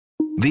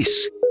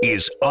This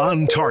is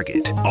On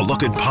Target, a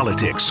look at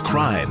politics,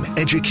 crime,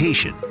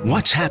 education,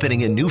 what's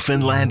happening in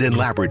Newfoundland and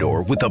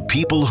Labrador with the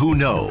people who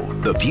know.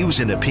 The views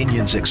and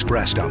opinions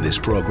expressed on this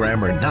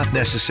program are not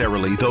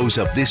necessarily those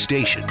of this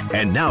station.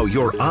 And now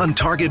your On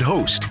Target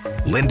host,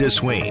 Linda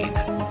Swain.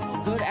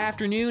 Good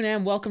afternoon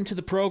and welcome to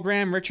the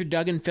program. Richard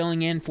Duggan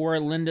filling in for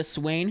Linda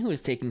Swain, who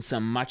is taking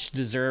some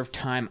much-deserved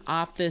time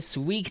off this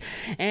week.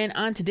 And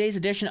on today's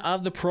edition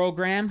of the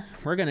program,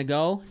 we're going to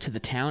go to the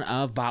town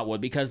of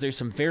Botwood because there's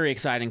some very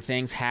exciting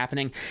things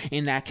happening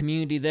in that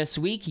community this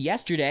week.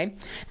 Yesterday,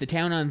 the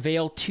town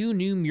unveiled two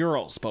new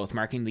murals, both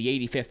marking the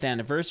 85th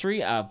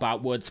anniversary of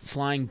Botwood's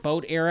flying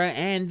boat era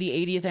and the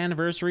 80th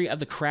anniversary of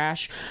the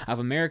crash of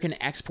American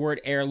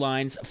Export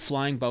Airlines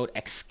flying boat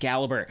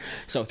Excalibur.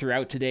 So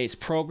throughout today's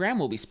program,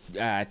 we'll be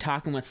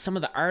talking with some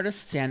of the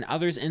artists and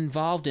others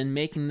involved in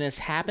making this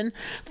happen.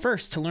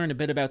 First, to learn a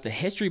bit about the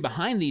history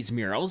behind these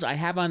murals, I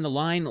have on the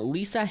line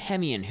Lisa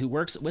Hemian, who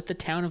works with the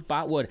town of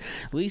Botwood.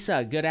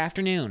 Lisa, good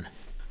afternoon.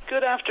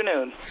 Good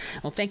afternoon.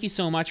 Well, thank you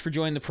so much for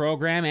joining the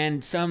program,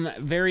 and some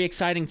very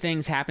exciting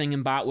things happening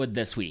in Botwood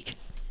this week.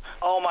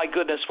 Oh my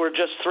goodness, we're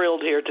just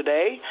thrilled here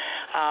today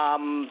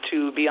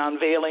to be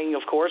unveiling,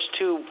 of course,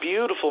 two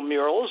beautiful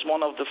murals,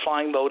 one of the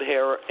flying boat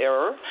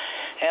era,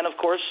 and of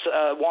course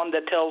one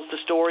that tells the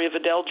story of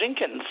Adele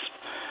Jenkins.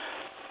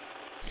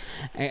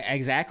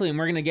 Exactly, and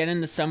we're going to get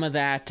into some of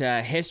that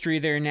history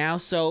there now.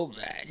 So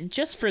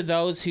just for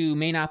those who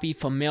may not be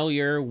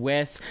familiar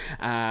with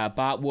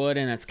Botwood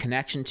and its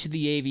connection to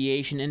the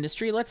aviation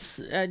industry, let's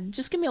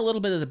just give me a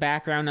little bit of the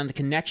background on the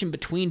connection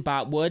between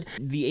Botwood,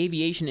 the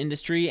aviation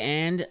industry,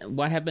 and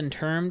what have been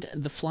termed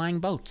the flying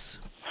boats.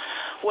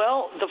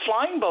 Well, the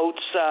flying boats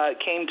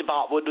came to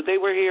Botwood. They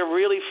were here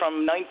really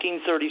from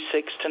 1936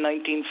 to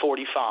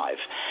 1945.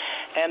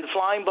 And the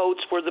flying boats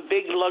were the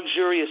big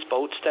luxurious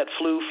boats that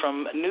flew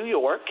from New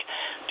York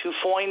to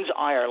Foynes,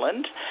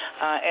 Ireland.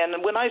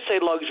 And when I say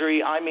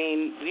luxury, I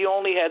mean you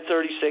only had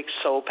 36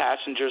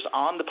 passengers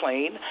on the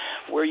plane,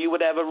 where you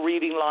would have a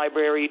reading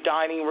library,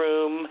 dining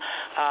room,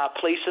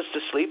 places to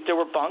sleep. There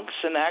were bunks,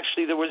 and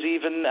actually there was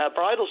even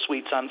bridal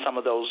suites on some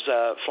of those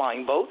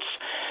flying boats.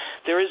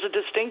 There is a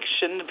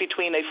distinction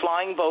between a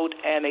flying boat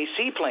and a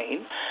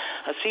seaplane.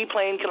 A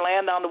seaplane can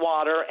land on the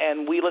water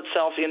and wheel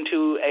itself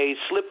into a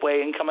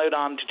slipway and come out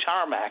onto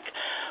tarmac.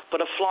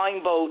 But a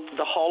flying boat,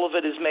 the hull of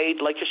it is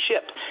made like a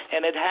ship,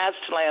 and it has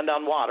to land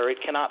on water. It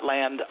cannot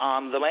land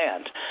on the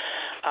land.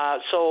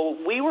 So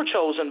we were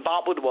chosen,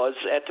 Botwood was,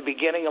 at the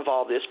beginning of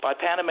all this, by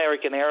Pan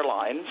American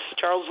Airlines.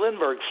 Charles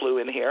Lindbergh flew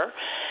in here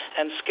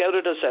and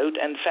scouted us out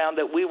and found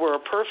that we were a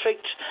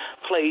perfect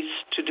place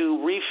to do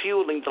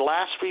refueling, the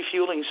last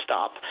refueling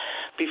stop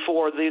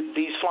before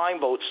these flying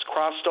boats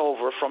crossed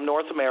over from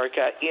North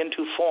America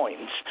into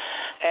Foynes.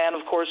 And,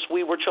 of course,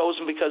 we were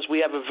chosen because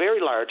we have a very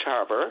large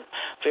harbor,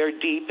 very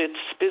deep. It's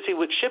busy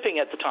with shipping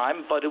at the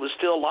time, but it was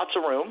still lots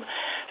of room.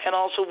 And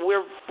also,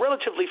 we're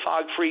relatively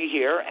fog-free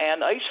here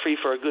and ice-free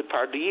for a good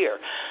part of the year.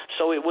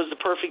 So it was the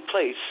perfect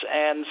place.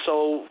 And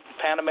so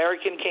Pan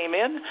American came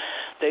in.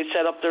 They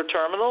set up their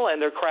terminal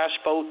and their crash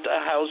boat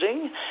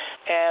housing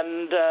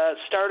and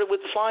started with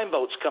the flying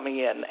boats coming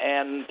in.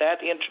 And that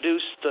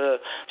introduced the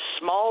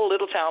small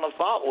little town of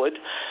Botwood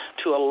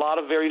to a lot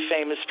of very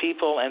famous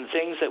people and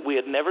things that we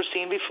had never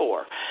seen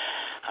before.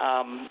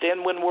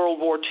 Then when World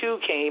War II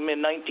came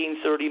in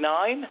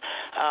 1939,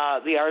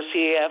 the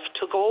RCAF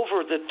took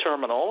over the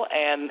terminal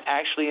and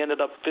actually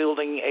ended up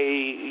building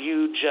a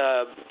huge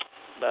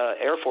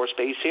Air Force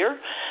base here.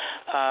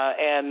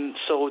 And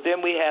so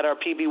then we had our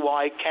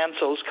PBY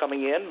Cansos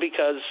coming in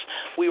because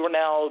we were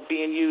now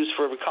being used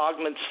for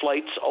reconnaissance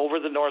flights over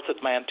the North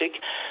Atlantic,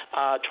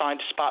 trying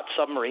to spot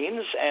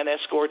submarines and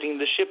escorting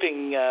the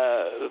shipping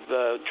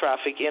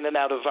traffic in and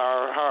out of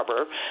our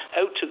harbor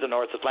out to the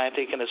North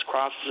Atlantic and as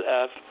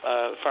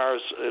far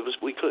as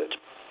we could.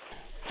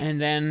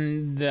 And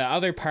then the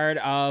other part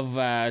of,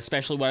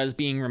 especially what is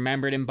being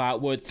remembered in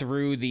Botwood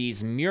through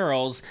these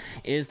murals,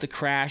 is the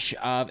crash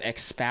of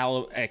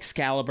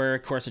Excalibur,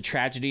 of course, a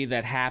tragedy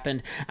that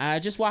happened.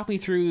 Just walk me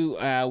through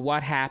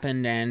what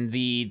happened and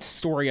the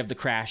story of the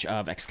crash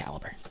of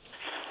Excalibur.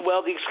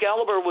 Well, the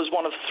Excalibur was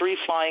one of three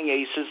flying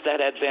aces that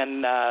had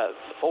been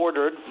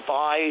ordered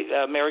by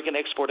American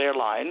Export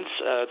Airlines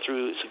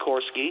through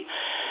Sikorsky.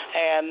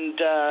 And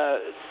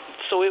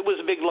so it was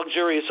a big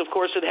luxurious. Of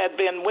course, it had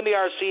been, when the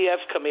RCF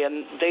come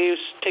in, they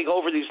used to take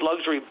over these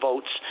luxury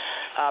boats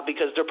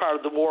because they're part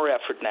of the war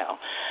effort now.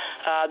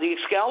 The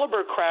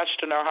Excalibur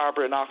crashed in our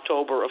harbor in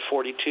October of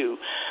 42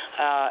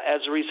 as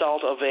a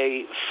result of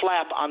a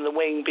flap on the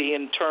wing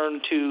being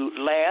turned to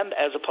land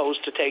as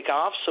opposed to take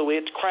off, so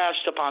it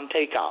crashed upon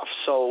takeoff.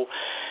 So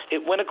it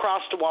went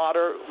across the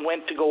water,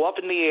 went to go up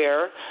in the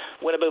air,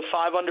 went about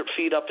 500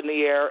 feet up in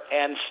the air,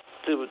 and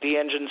the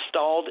engine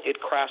stalled.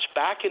 It crashed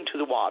back into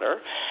the water,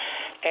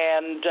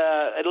 and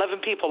 11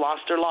 people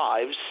lost their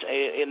lives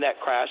in that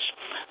crash,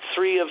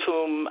 3 of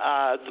whom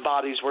the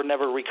bodies were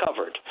never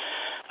recovered.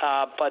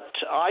 But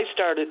I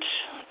started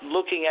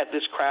looking at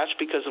this crash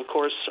because, of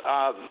course,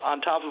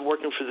 on top of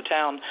working for the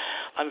town,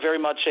 I'm very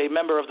much a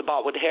member of the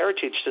Botwood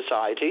Heritage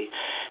Society,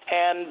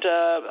 and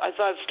I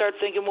thought I'd start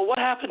thinking, well, what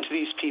happened to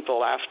these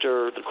people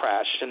after the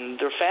crash and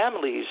their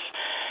families?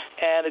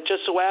 And it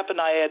just so happened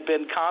I had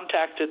been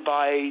contacted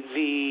by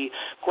the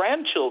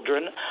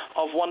grandchildren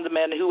of one of the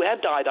men who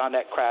had died on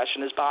that crash,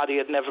 and his body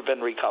had never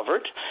been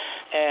recovered.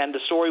 And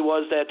the story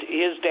was that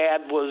his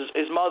dad was,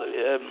 his mother,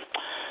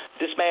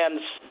 this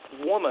man's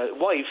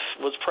wife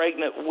was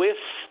pregnant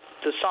with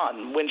the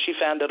son when she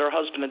found that her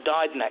husband had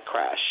died in that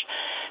crash.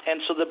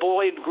 And so the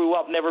boy grew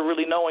up never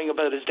really knowing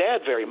about his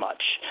dad very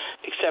much,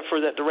 except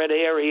for that the red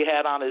hair he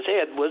had on his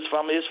head was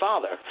from his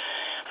father.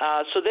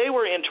 So they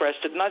were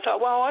interested, and I thought,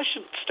 well, I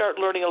should start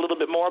learning a little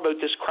bit more about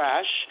this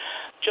crash,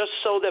 just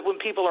so that when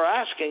people are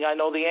asking, I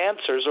know the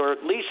answers, or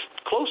at least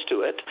close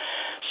to it.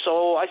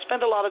 So I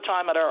spent a lot of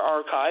time at our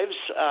archives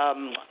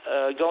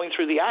going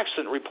through the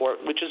accident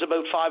report, which is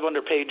about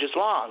 500 pages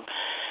long.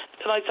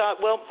 And I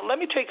thought, well, let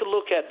me take a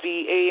look at the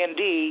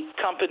A&D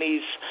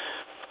company's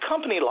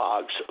company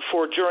logs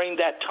for during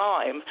that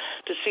time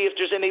to see if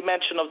there's any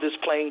mention of this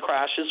plane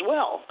crash as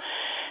well.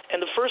 And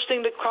the first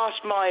thing that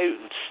crossed my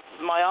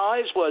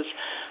eyes was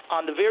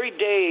on the very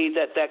day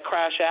that that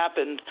crash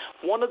happened,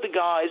 one of the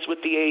guys with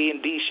the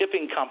A&D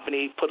shipping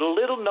company put a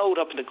little note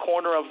up in the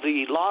corner of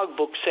the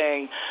logbook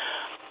saying,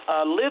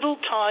 a little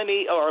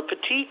tiny or a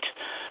petite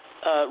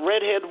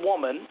redhead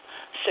woman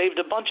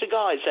saved a bunch of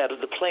guys out of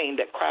the plane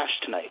that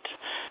crashed tonight.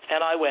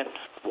 And I went,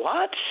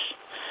 what?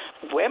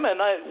 Women?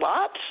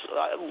 What?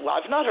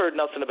 I've not heard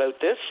nothing about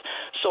this.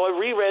 So I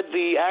reread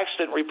the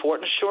accident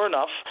report, and sure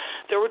enough,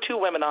 there were two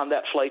women on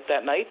that flight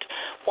that night.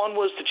 One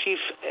was the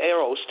chief air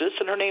hostess,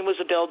 and her name was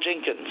Adele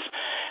Jenkins.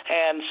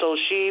 And so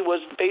she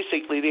was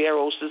basically, the air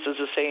hostess is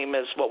the same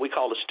as what we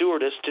call a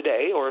stewardess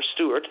today, or a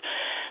steward.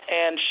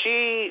 And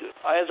she,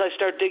 as I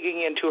start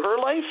digging into her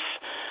life,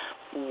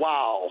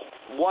 wow,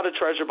 what a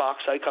treasure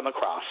box I come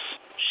across.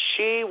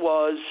 She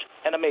was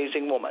an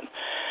amazing woman.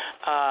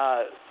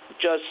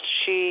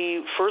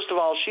 First of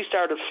all, she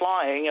started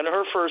flying, and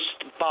her first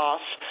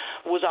boss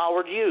was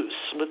Howard Hughes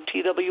with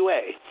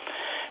TWA.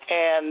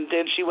 And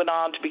then she went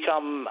on to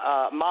become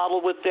a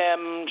model with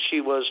them.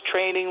 She was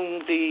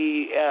training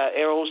the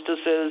air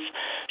hostesses.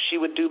 She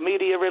would do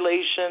media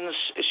relations.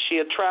 She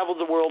had traveled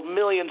the world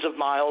millions of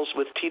miles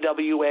with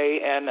TWA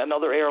and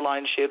another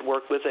airline she had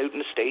worked with out in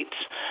the States.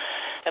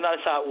 And I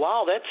thought,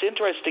 wow, that's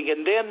interesting.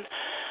 And then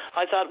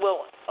I thought,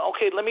 well,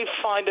 okay, let me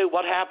find out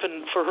what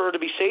happened for her to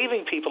be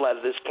saving people out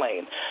of this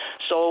plane.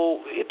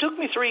 So it took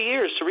me 3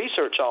 years to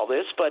research all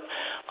this, but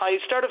I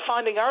started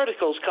finding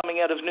articles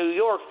coming out of New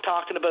York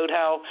talking about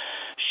how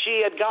she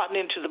had gotten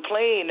into the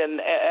plane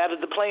and out of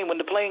the plane. When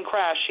the plane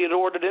crashed, she had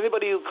ordered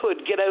anybody who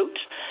could get out,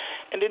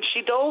 and then she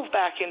dove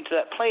back into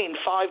that plane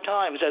 5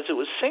 times as it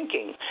was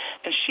sinking,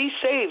 and she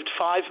saved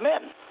 5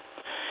 men.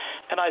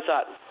 And I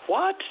thought,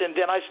 what? And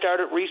then I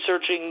started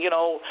researching,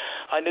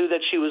 I knew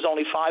that she was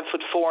only 5'4"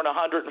 and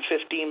 115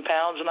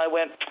 pounds, and I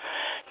went,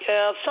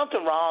 yeah,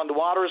 something wrong. The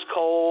water is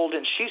cold,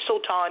 and she's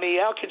so tiny.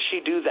 How could she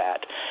do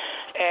that?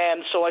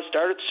 And so I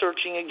started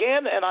searching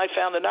again, and I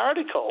found an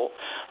article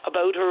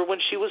about her when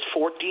she was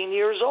 14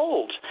 years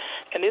old.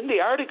 And in the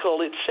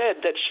article, it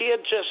said that she had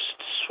just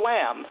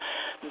swam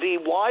the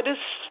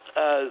widest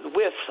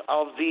width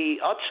of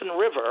the Hudson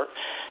River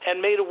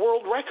and made a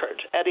world record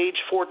at age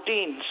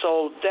 14.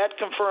 So that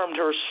confirmed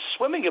her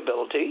swimming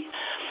ability.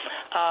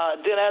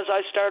 Then as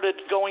I started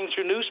going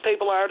through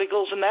newspaper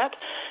articles and that,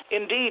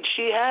 indeed,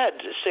 she had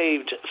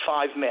saved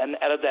 5 men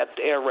out of that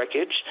air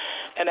wreckage.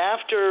 And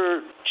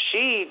after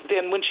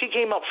when she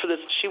came up for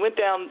this, she went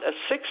down a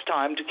 6th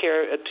time to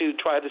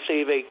try to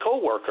save a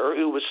coworker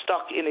who was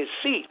stuck in his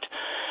seat,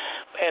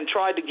 and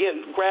tried to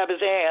grab his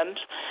hand,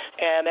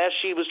 and as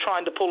she was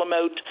trying to pull him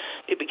out,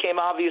 it became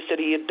obvious that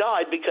he had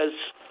died because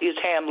his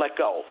hand let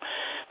go.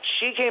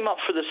 She came up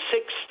for the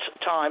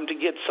 6th time to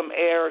get some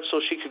air so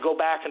she could go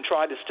back and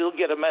try to still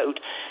get him out,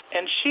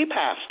 and she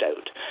passed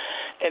out.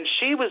 And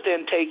she was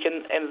then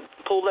taken and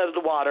pulled out of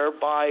the water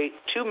by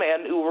 2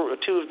 men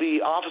two of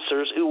the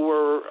officers who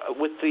were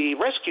with the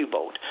rescue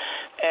boat.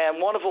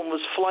 And one of them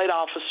was Flight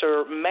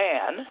Officer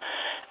Mann,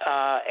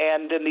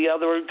 and then the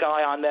other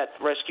guy on that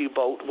rescue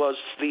boat was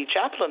the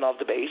chaplain of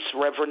the base,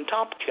 Reverend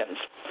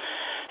Tompkins.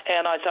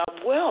 And I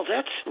thought, well,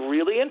 that's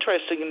really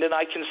interesting. And then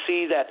I can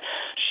see that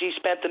she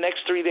spent the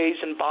next 3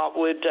 days in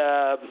Botwood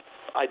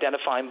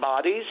identifying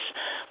bodies,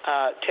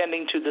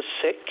 tending to the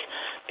sick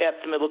at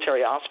the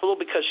military hospital,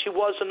 because she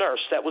was a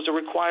nurse. That was a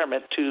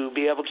requirement to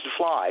be able to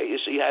fly.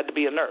 So you had to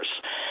be a nurse.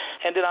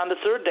 And then on the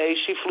 3rd day,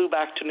 she flew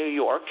back to New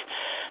York,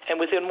 and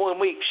within 1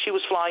 week, she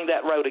was flying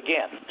that route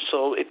again.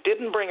 So it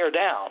didn't bring her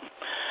down.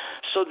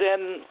 So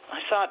then I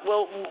thought,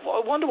 well,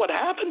 I wonder what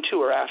happened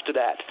to her after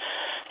that.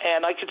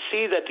 And I could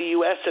see that the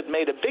U.S. had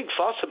made a big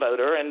fuss about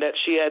her, and that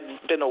she had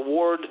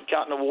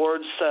gotten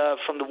awards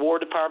from the War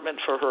Department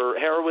for her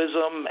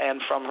heroism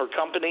and from her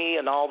company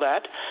and all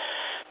that.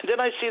 And then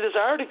I see this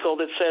article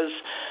that says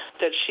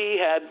that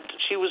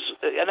she was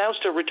announced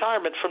her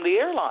retirement from the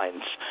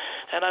airlines.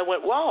 And I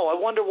went, wow, I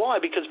wonder why,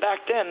 because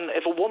back then,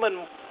 if a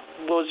woman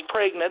was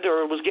pregnant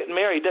or was getting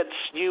married, that's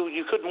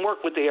you couldn't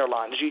work with the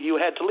airlines. You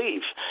had to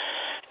leave.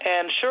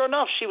 And sure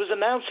enough, she was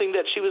announcing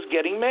that she was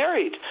getting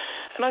married.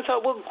 And I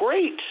thought, well,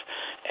 great.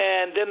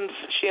 And then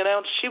she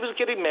announced she was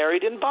getting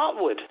married in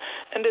Botwood,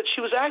 and that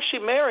she was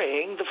actually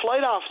marrying the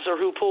flight officer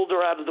who pulled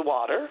her out of the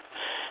water,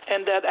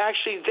 and that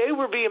actually they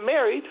were being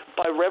married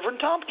by Reverend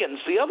Tompkins,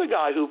 the other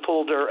guy who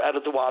pulled her out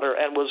of the water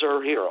and was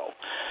her hero.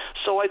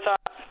 So I thought,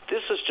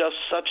 this is just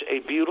such a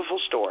beautiful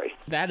story.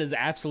 That is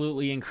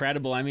absolutely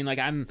incredible. I mean, like,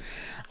 I'm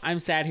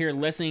sat here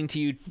listening to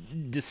you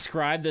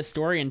describe this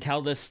story and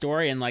tell this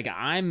story, and like,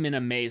 I'm in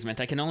amazement.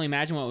 I can only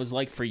imagine what it was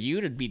like for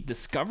you to be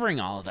discovering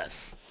all of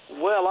this.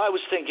 Well, I was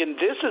thinking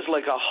this is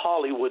like a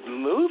Hollywood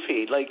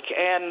movie.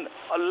 And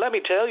let me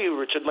tell you,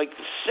 Richard,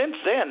 since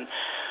then,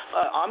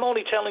 I'm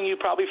only telling you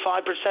probably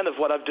 5% of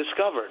what I've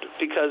discovered,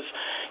 because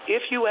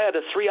if you had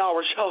a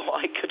 3-hour show,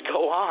 I could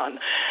go on.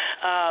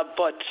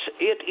 But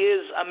it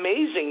is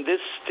amazing.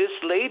 This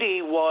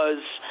lady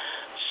was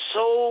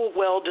so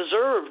well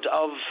deserved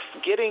of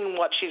getting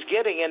what she's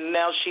getting, and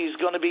now she's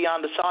going to be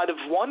on the side of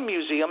one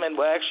museum, and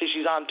actually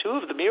she's on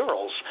 2 of the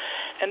murals,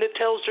 and it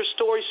tells her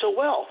story so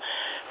well.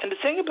 And the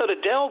thing about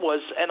Adele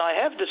was, and I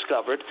have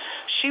discovered,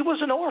 she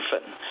was an orphan.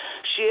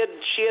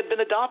 She had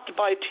been adopted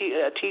by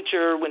a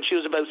teacher when she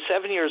was about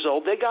 7 years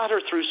old. They got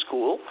her through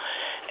school,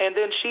 and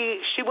then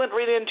she went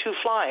right into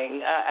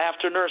flying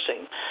after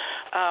nursing.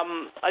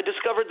 I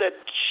discovered that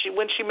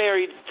when she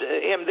married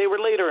him, they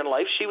were later in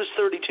life. She was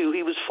 32,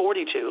 he was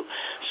 42,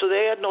 so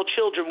they had no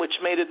children, which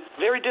made it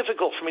very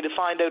difficult for me to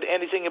find out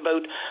anything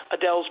about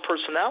Adele's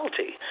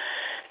personality.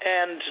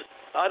 And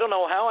I don't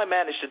know how I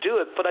managed to do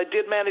it, but I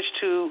did manage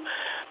to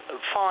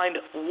find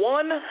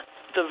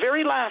the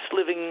very last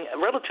living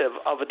relative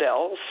of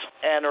Adele's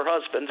and her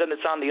husband's, and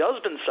it's on the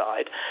husband's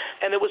side,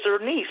 and it was her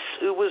niece,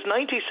 who was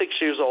 96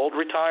 years old,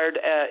 retired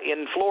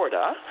in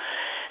Florida,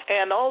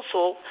 and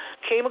also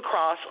came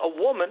across a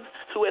woman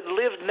who had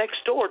lived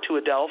next door to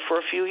Adele for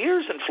a few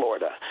years in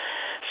Florida.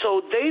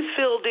 So they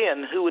filled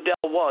in who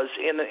Adele was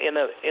in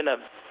a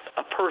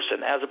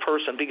person,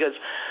 because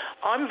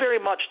I'm very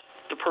much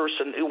the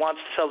person who wants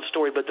to tell the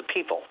story about the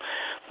people.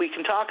 We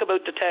can talk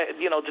about the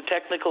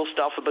technical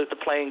stuff about the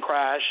plane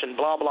crash and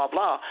blah, blah,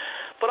 blah,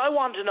 but I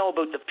wanted to know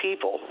about the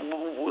people.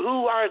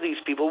 Who are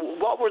these people?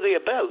 What were they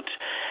about?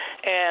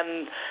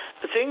 And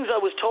the things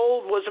I was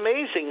told was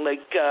amazing.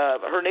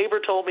 Her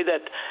neighbor told me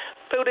that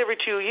about every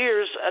 2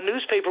 years, a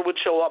newspaper would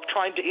show up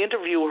trying to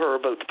interview her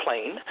about the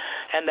plane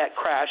and that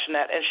crash and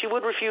she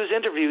would refuse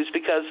interviews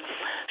because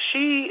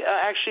she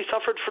actually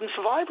suffered from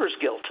survivor's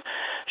guilt.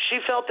 She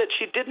felt that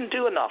she didn't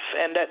do enough,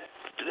 and that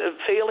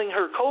failing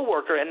her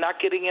coworker and not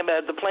getting him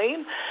out of the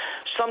plane,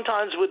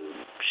 sometimes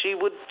she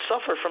would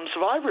suffer from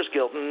survivor's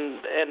guilt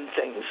and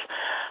things.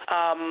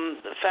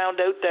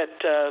 Found out that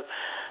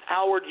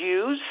Howard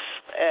Hughes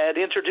had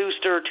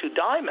introduced her to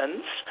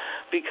diamonds,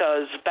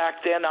 because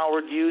back then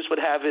Howard Hughes would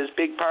have his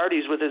big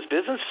parties with his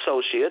business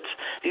associates.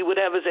 He would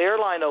have his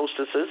airline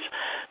hostesses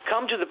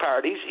come to the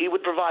parties. He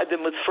would provide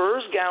them with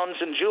furs, gowns,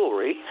 and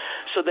jewelry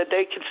so that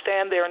they could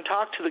stand there and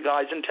talk to the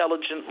guys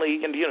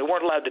intelligently, and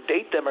weren't allowed to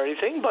date them or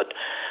anything, but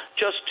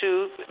just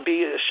to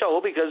be a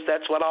show, because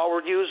that's what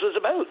Howard Hughes was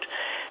about.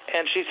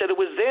 And she said it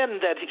was then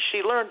that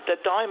she learned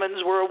that diamonds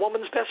were a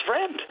woman's best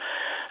friend,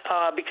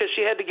 because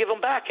she had to give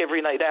them back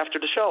every night after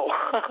the show.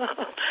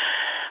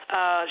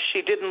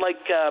 She didn't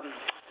like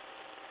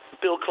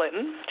Bill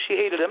Clinton. She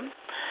hated him.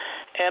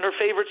 And her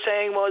favorite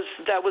saying was,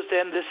 that was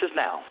then, this is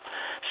now.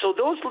 So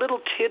those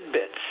little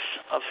tidbits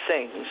of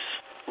things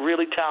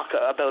really talk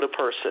about a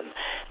person.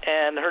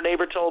 And her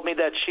neighbor told me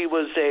that she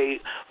was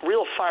a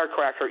real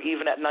firecracker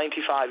even at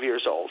 95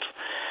 years old.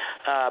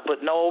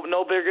 But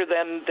no bigger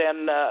than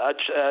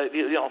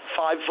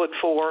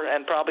 5'4"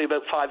 and probably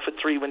about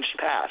 5'3" when she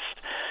passed.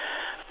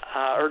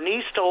 Her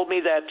niece told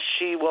me that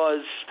she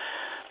was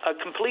a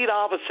complete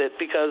opposite,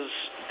 because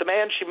the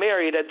man she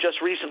married had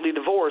just recently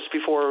divorced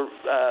before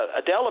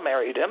Adele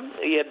married him.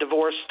 He had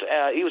divorced,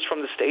 he was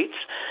from the States.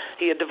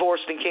 He had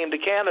divorced and came to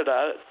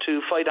Canada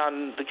to fight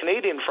on the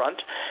Canadian front.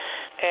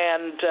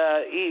 And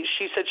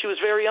she said she was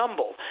very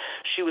humble.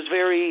 She was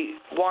very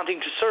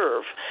wanting to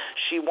serve.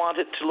 She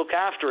wanted to look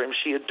after him.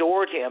 She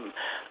adored him.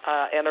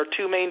 And her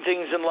 2 main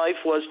things in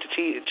life was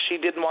she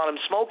didn't want him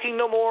smoking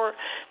no more,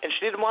 and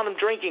she didn't want him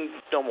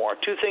drinking no more.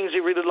 2 things he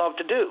really loved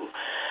to do.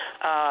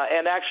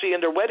 And actually in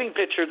their wedding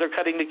picture, they're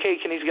cutting the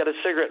cake and he's got a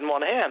cigarette in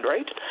one hand,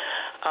 right?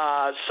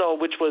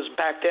 Which was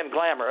back then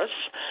glamorous.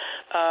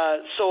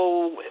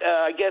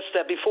 I guess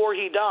that before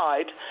he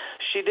died,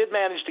 she did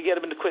manage to get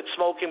him to quit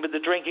smoking, but the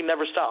drinking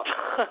never stopped.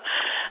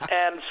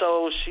 And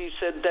so she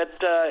said that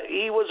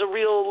he was a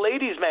real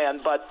ladies' man,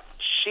 but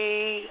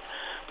she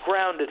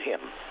grounded him.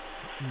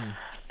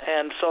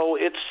 And so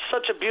it's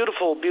such a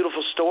beautiful,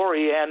 beautiful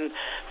story. And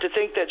to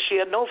think that she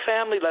had no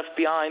family left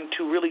behind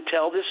to really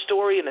tell this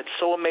story, and it's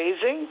so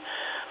amazing,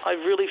 I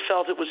really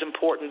felt it was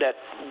important that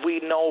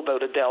we know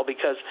about Adele,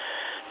 because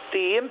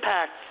the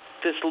impact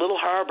this little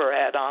harbor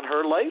had on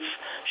her life,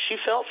 she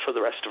felt for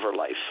the rest of her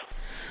life.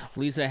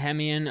 Lisa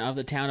Hemian of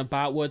the town of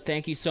Botwood,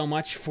 thank you so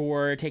much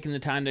for taking the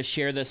time to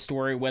share this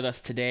story with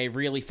us today.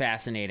 Really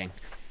fascinating.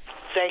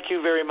 Thank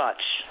you very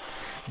much.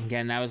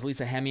 Again, that was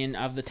Lisa Hemian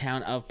of the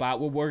town of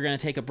Botwood. We're going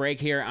to take a break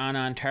here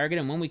on Target,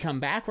 and when we come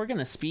back, we're going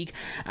to speak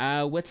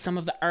with some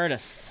of the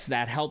artists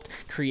that helped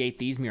create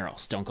these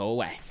murals. Don't go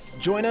away.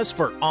 Join us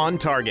for On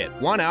Target,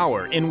 1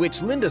 hour in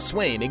which Linda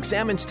Swain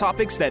examines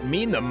topics that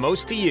mean the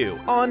most to you.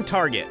 On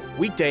Target,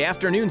 weekday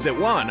afternoons at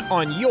 1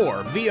 on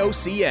your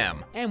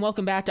VOCM. And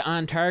welcome back to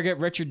On Target.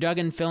 Richard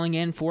Duggan filling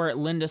in for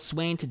Linda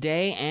Swain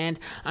today. And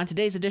on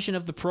today's edition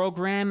of the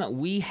program,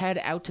 we head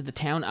out to the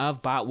town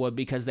of Botwood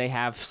because they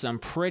have some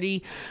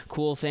pretty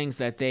cool things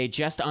that they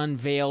just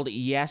unveiled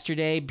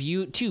yesterday.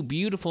 Two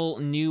beautiful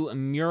new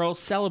murals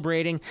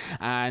celebrating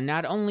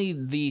not only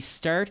the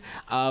start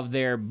of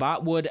their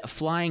Botwood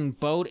flying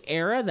boat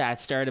era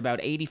that started about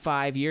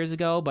 85 years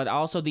ago, but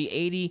also the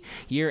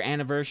 80-year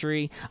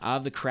anniversary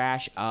of the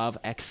crash of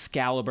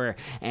Excalibur.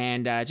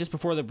 And just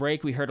before the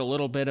break, we heard a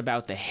little bit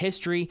about the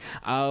history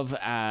of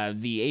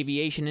the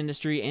aviation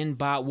industry in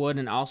Botwood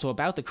and also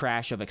about the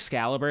crash of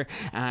Excalibur.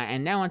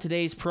 And now on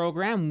today's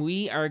program,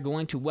 we are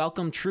going to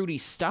welcome Trudy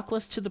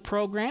Stuckless to the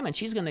program, and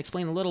she's going to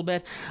explain a little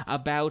bit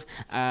about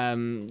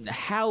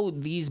how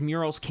these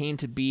murals came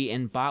to be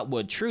in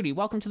Botwood. Trudy,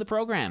 welcome to the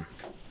program.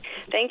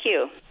 Thank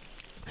you.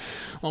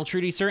 Well,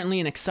 Trudy, certainly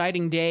an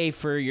exciting day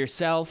for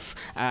yourself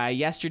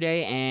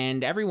yesterday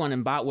and everyone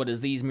in Botwood as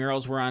these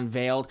murals were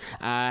unveiled.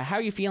 How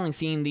are you feeling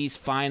seeing these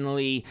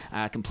finally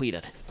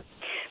completed?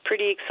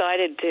 Pretty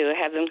excited to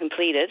have them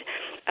completed.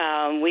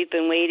 We've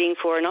been waiting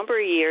for a number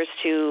of years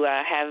to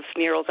have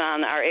murals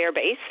on our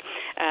airbase.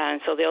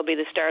 So they'll be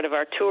the start of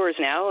our tours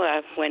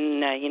now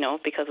when,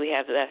 because we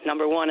have the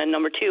number 1 and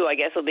number 2, I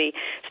guess, will be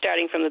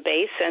starting from the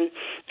base. And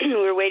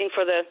we're waiting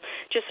for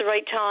just the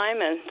right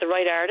time and the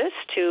right artist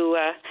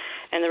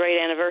and the right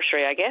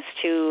anniversary, I guess,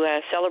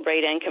 to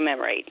celebrate and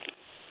commemorate.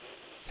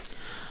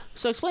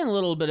 So explain a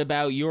little bit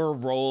about your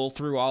role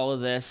through all of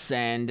this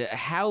and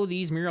how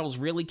these murals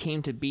really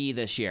came to be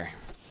this year.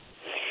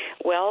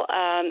 Well,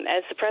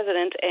 as the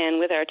president and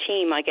with our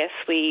team, I guess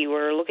we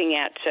were looking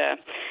at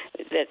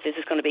that this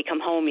is going to become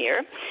home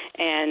year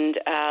and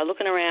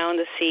looking around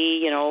to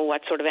see,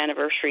 what sort of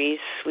anniversaries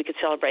we could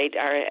celebrate.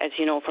 As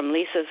you know from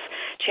Lisa's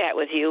chat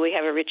with you, we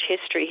have a rich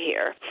history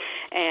here.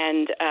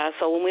 And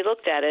so when we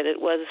looked at it, it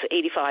was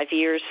 85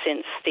 years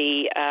since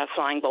the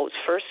flying boats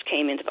first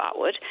came into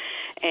Botwood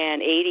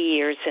and 80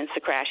 years since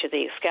the crash of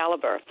the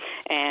Excalibur.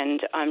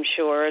 And I'm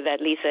sure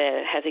that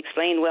Lisa has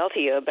explained well to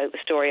you about the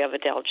story of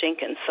Adele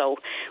Jenkins. So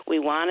we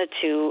wanted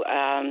to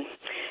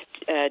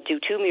do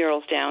 2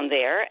 murals down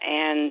there,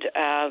 and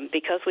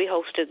because we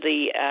hosted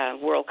the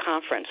World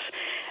Conference,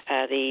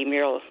 the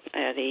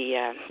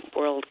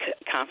World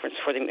Conference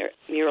for the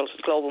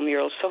Global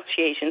Mural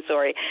Association,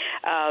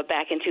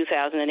 back in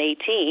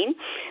 2018,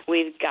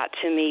 we've got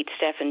to meet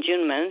Stefan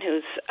Junman,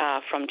 who's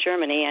from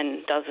Germany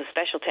and does a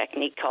special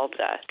technique called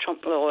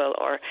Trompe l'oeil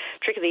or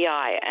Trick of the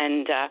Eye.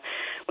 And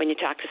when you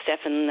talk to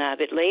Stefan a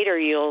bit later,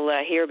 you'll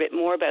hear a bit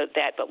more about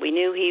that. But we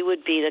knew he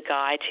would be the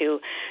guy to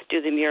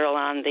do the mural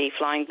on the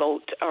flying boat,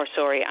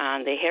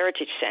 on the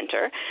Heritage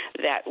Center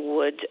that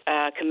would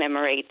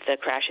commemorate the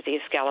crash of the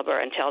Excalibur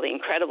and tell the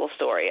incredible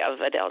story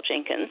of Adele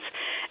Jenkins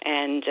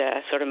and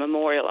sort of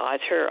memorialize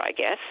her, I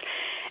guess.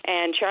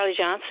 And Charlie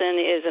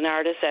Johnson is an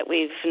artist that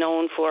we've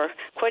known for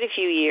quite a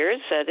few years.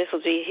 This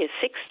is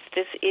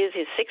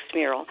his sixth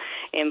mural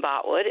in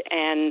Botwood,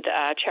 and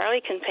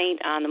Charlie can paint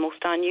on the most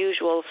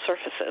unusual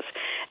surfaces,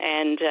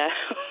 and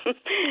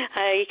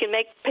he can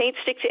make paint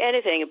stick to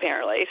anything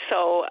apparently.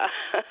 So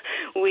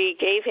we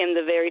gave him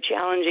the very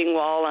challenging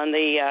wall on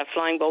the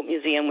Flying Boat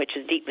Museum, which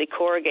is deeply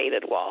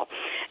corrugated wall,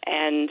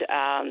 and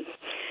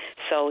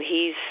so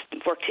he's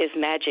worked his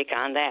magic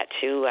on that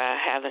to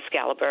have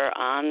Excalibur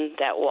on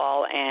that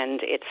wall,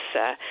 and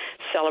it's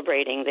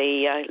celebrating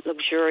the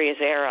luxurious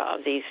era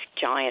of these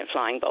giant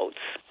flying boats.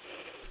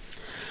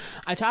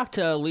 I talked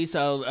to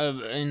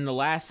Lisa in the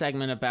last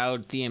segment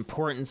about the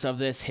importance of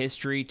this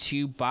history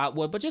to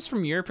Botwood, but just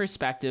from your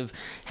perspective,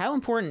 how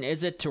important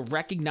is it to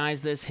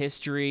recognize this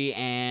history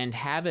and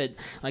have it,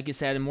 like you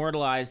said,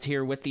 immortalized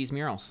here with these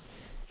murals?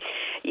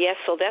 Yes,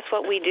 so that's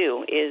what we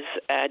do, is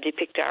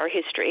depict our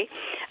history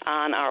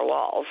on our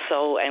walls.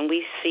 So, and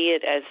we see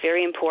it as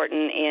very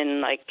important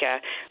in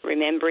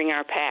remembering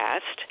our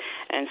past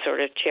and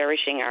sort of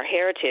cherishing our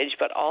heritage,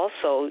 but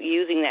also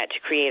using that to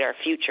create our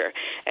future.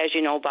 As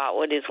you know,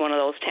 Botwood is one of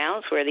those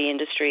towns where the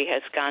industry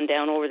has gone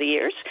down over the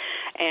years,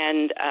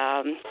 and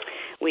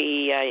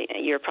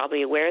you're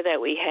probably aware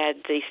that we had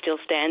the Still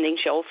Standing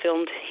show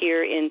filmed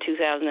here in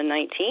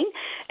 2019,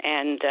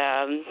 and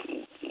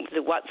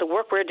the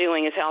work we're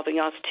doing is helping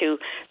us to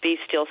be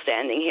still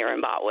standing here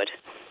in Botwood.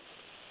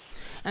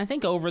 I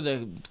think over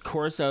the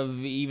course of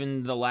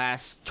even the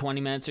last 20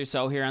 minutes or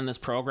so here on this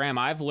program,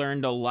 I've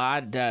learned a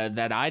lot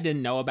that I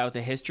didn't know about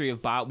the history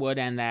of Botwood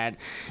and that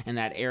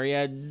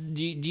area.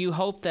 Do you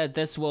hope that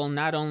this will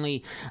not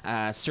only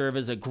serve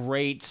as a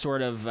great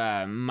sort of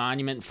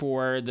monument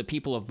for the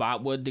people of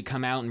Botwood to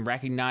come out and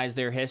recognize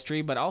their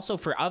history, but also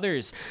for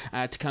others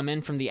to come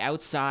in from the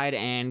outside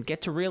and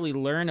get to really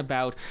learn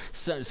about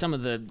some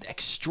of the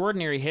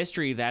extraordinary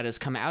history that has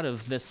come out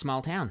of this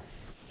small town?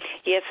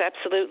 Yes,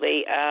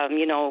 absolutely.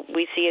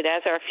 We see it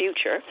as our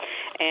future,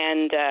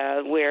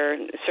 and we're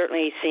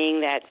certainly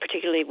seeing that,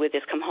 particularly with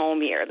this Come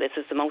Home year. This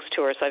is the most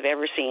tourists I've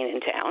ever seen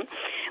in town.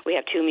 We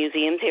have 2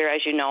 museums here,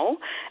 as you know,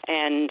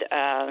 and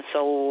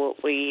so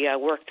we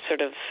we're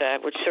sort of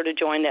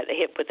joined at the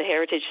hip with the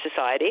Heritage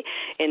Society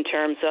in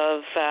terms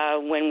of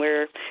when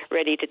we're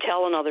ready to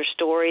tell another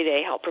story,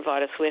 they help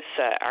provide us with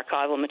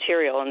archival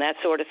material and that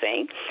sort of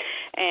thing.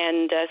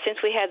 And since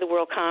we had the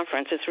World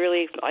Conference, it's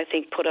really, I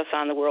think, put us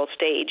on the world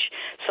stage.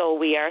 So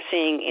we are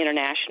seeing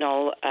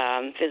international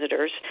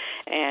visitors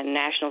and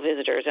national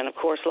visitors and, of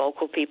course,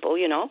 local people,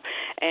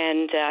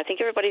 And I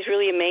think everybody's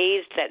really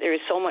amazed that there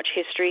is so much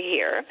history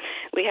here.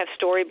 We have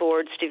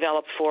storyboards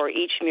developed for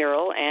each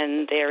mural,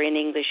 and they're in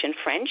English and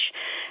French.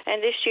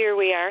 And this year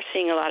we are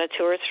seeing a lot of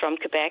tourists from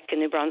Quebec and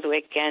New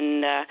Brunswick,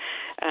 and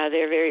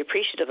they're very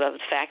appreciative of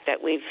the fact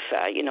that we've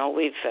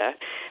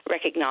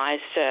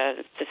recognized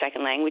the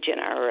second language in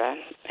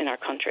our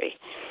country.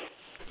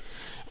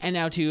 And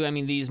now, too,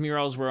 these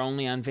murals were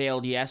only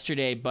unveiled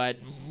yesterday, but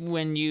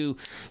when you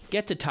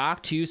get to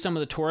talk to some of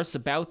the tourists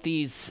about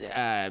these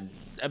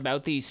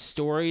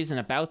stories and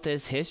about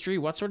this history,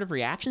 what sort of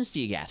reactions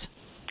do you get?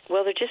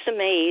 Well, they're just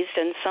amazed,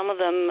 and some of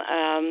them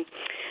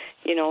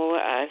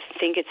I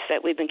think it's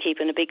that we've been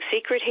keeping a big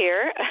secret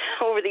here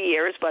over the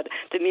years, but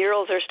the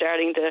murals are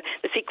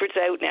the secret's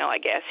out now, I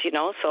guess,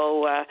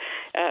 so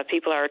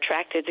people are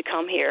attracted to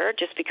come here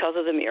just because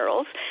of the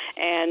murals.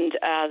 And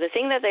the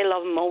thing that they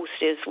love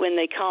most is when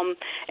they come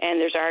and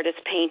there's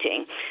artists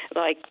painting,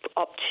 like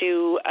up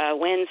to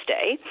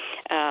Wednesday,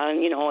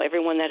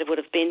 everyone that would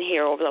have been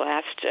here over the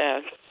last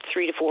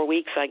 3 to 4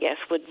 weeks, I guess,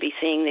 would be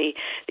seeing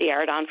the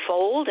art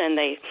unfold, and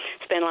they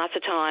spend lots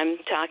of time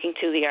talking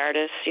to the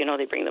artists.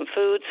 They bring them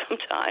food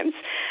sometimes.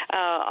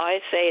 I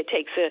say it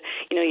takes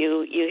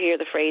you hear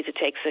the phrase, it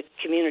takes a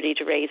community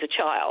to raise a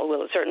child.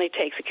 Well, it certainly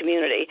takes a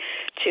community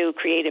to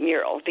create a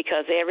mural,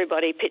 because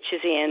everybody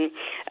pitches in,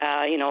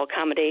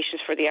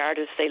 accommodations for the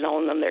artists. They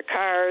loan them their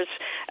cars,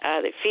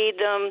 they feed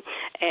them,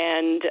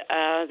 and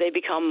they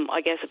become,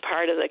 I guess, a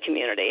part of the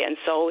community. And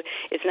so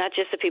it's not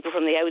just the people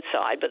from the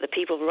outside, but the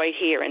people right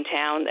here in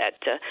town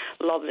that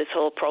love this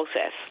whole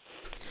process.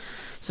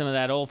 Some of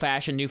that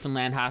old-fashioned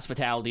Newfoundland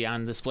hospitality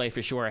on display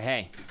for sure,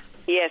 hey?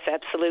 Yes,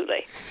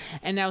 absolutely.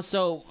 And now,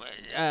 so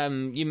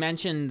you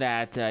mentioned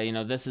that,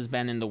 this has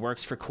been in the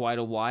works for quite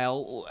a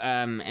while,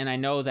 and I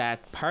know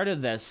that part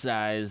of this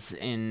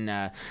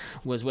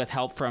was with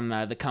help from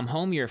the Come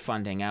Home Year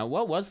funding.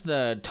 What was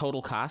the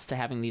total cost to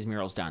having these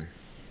murals done?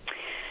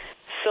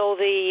 So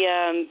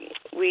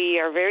we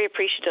are very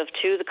appreciative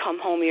to the Come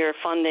Home Year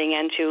funding,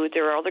 and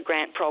there are other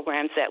grant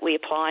programs that we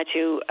apply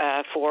to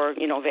for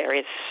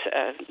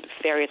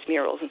various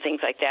murals and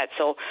things like that.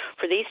 So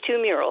for these 2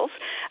 murals,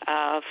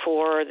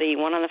 for the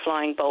one on the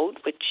flying boat,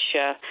 which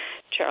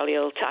Charlie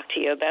will talk to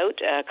you about,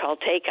 called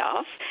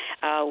Takeoff,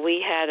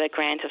 we had a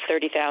grant of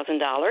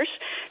 $30,000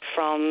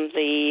 from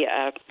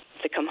the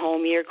Come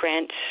Home Year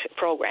grant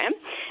program,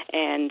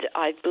 and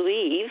I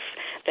believe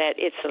that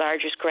it's the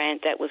largest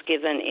grant that was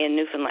given in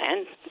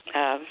Newfoundland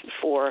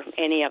for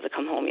any of the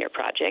Come Home Year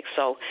projects.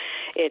 So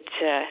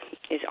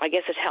I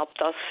guess it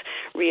helped us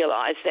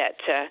realize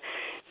that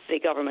the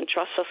government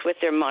trusts us with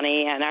their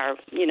money, and our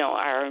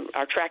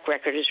track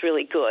record is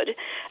really good.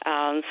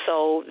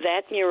 So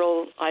that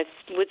mural, I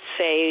would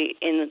say,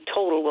 in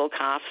total will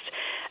cost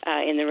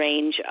in the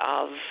range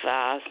of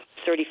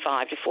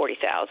 $35,000 to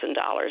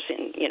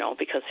 $40,000,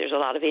 because there's a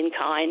lot of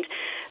in-kind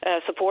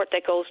support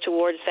that goes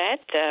towards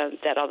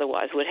that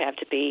otherwise would have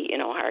to be,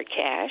 hard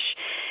cash.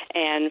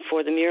 And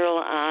for the mural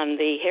on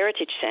the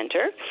Heritage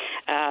Center,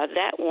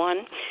 that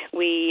one,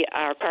 we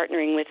are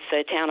partnering with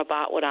the town of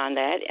Botwood on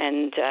that,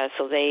 and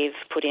so they've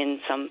put in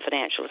some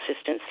financial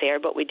assistance there.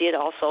 But we did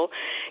also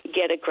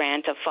get a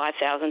grant of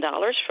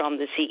 $5,000 from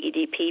the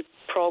CEDP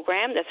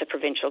program. That's a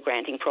provincial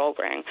granting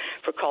program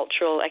for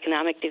cultural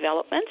economic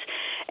development,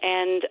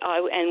 and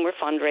we're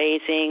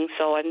fundraising.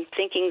 So I'm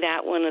thinking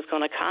that one is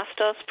going to cost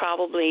us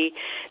probably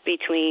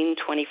between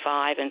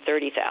 $25,000 and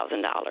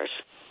 $30,000.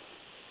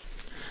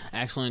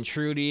 Excellent,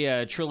 Trudy.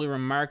 A truly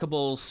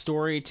remarkable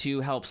story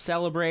to help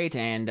celebrate,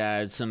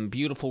 and some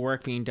beautiful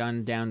work being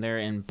done down there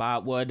in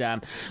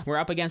Botwood. We're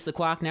up against the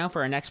clock now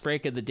for our next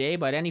break of the day,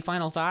 but any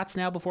final thoughts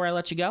now before I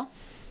let you go?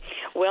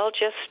 Well,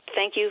 just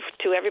thank you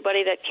to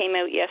everybody that came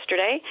out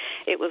yesterday.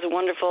 It was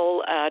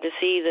wonderful to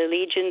see the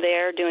Legion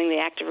there doing the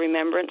act of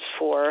remembrance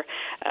for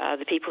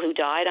the people who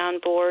died on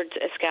board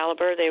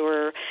Excalibur. There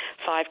were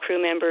 5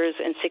 crew members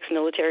and 6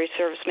 military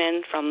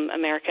servicemen from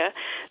America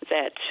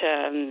that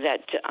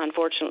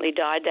unfortunately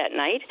died that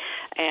night,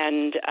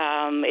 and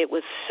it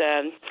was,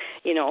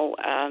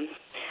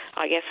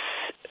 I guess,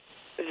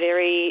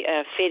 very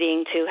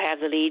fitting to have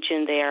the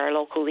Legion there, our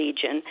local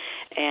Legion,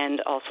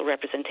 and also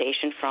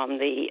representation from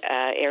the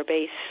air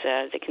base,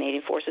 the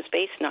Canadian Forces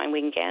Base,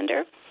 9-Wing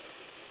Gander.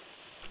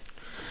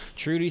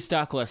 Trudy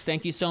Stuckless,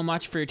 thank you so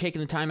much for taking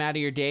the time out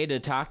of your day to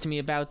talk to me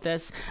about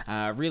this.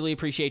 Really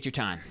appreciate your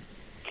time.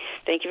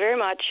 Thank you very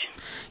much.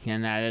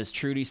 And that is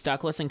Trudy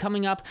Stuckless. And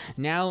coming up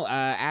now,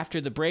 after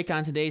the break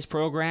on today's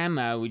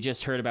program, we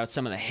just heard about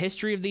some of the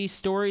history of these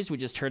stories. We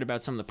just heard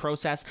about some of the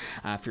process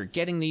for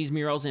getting these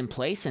murals in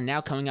place. And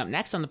now coming up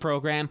next on the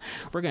program,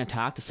 we're going to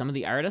talk to some of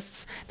the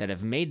artists that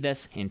have made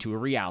this into a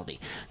reality.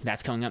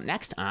 That's coming up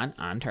next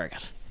on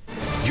Target.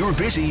 You're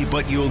busy,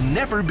 but you'll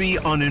never be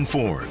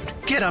uninformed.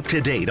 Get up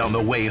to date on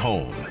the way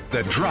home.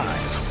 The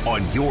Drive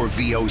on your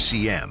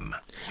VOCM.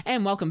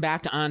 And welcome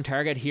back to On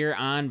Target here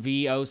on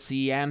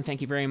VOCM. Thank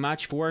you very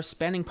much for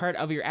spending part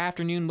of your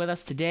afternoon with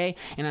us today.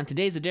 And on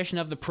today's edition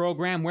of the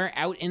program, we're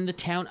out in the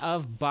town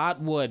of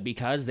Botwood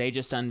because they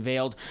just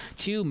unveiled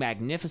 2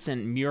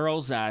 magnificent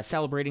murals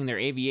celebrating their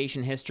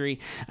aviation history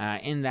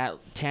in that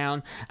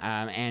town.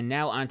 And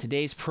now on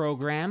today's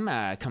program,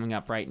 coming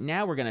up right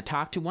now, we're going to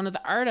talk to one of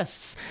the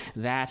artists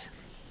that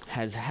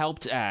has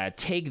helped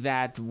take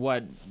that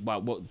what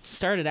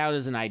started out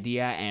as an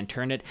idea and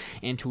turn it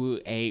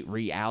into a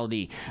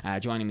reality.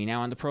 Joining me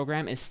now on the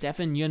program is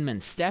Stefan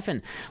Yunman.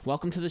 Stefan,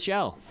 welcome to the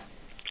show.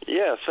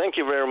 Yeah, thank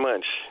you very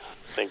much.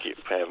 Thank you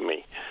for having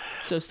me.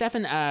 So,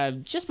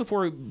 Stefan, just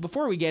before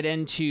we get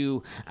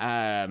into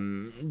the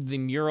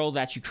mural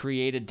that you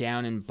created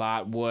down in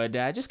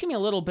Botwood, just give me a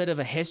little bit of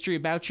a history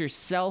about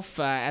yourself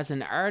as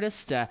an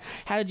artist.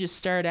 How did you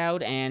start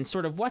out, and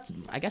sort of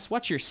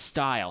what's your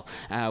style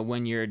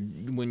when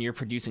you're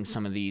producing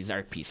some of these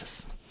art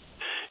pieces?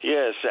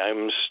 Yes, I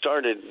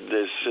started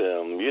this,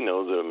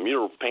 the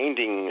mural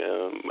painting,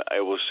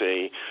 I will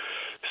say,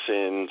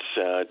 since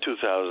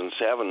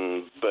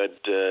 2007, but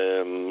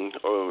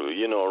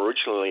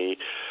originally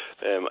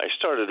I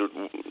started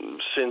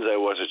since I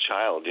was a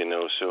child,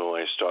 so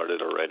I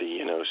started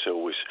already, so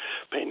was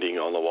painting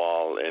on the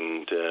wall,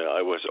 and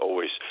I was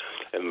always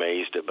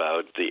amazed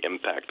about the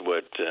impact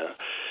what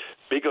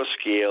bigger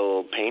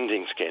scale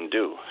paintings can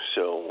do.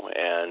 So,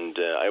 and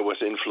I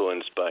was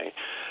influenced by,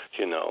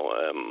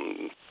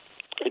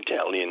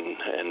 Italian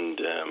and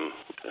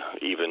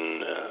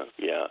even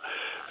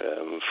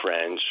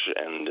French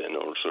and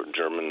also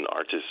German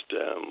artists,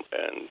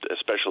 and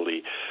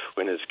especially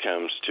when it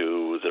comes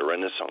to the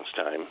Renaissance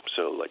time,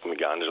 so like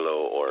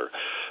Michelangelo or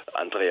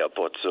Andrea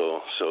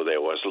Pozzo. So there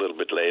was a little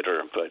bit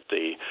later, but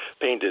they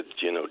painted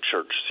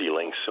church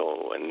ceilings.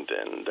 So and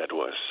that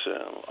was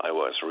I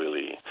was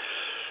really,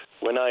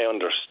 when I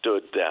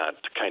understood that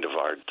kind of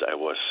art, I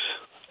was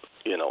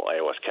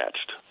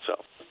catched. So.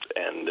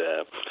 And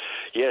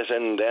yes,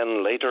 and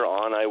then later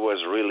on, I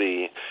was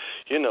really,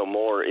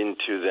 more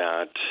into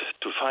that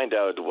to find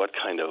out what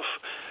kind of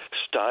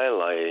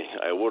style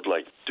I would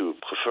like to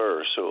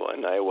prefer. So,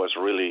 and I was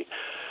really,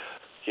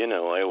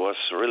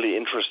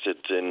 interested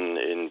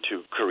in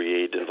to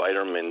create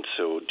environments.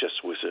 So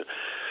just with a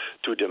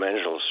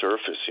 2-dimensional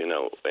surface,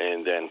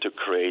 and then to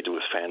create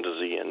with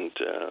fantasy and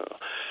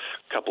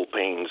couple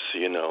paints,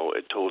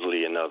 a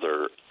totally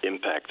another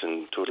impact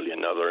and totally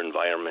another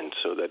environment.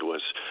 So that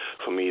was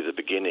for me the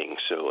beginning.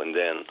 So, and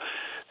then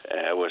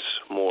I was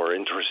more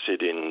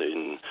interested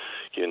in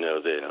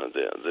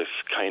this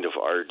kind of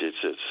art.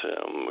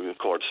 It's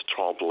called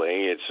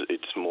tremplé.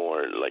 It's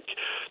more like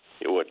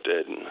what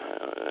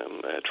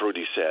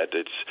Trudy said.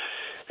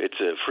 It's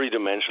a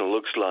 3-dimensional.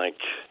 Looks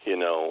like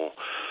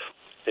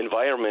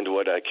environment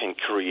what I can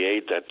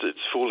create that it's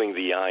fooling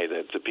the eye,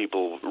 that the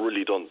people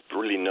really don't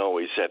really know,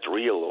 is that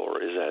real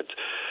or is that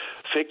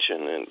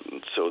fiction?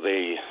 And so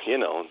they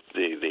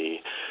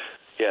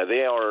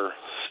are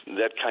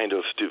that kind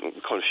of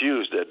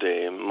confused that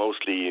they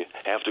mostly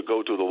have to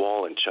go to the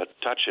wall and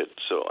touch it.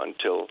 So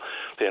until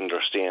they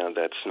understand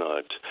that's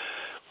not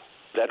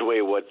that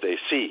way what they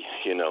see,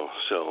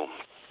 So,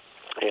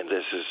 and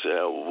this is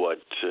what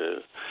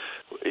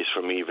is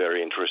for me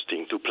very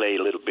interesting, to play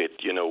a little bit,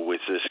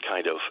 with this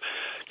kind of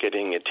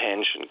getting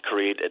attention,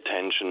 create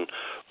attention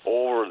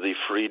over the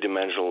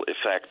 3-dimensional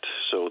effect,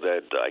 so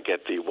that I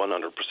get the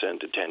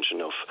 100%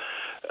 attention of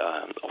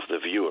the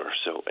viewer.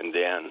 So, and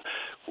then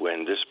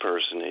when this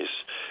person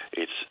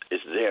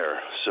is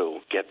there,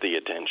 so get the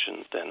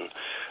attention, then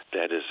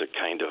that is a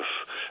kind of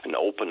an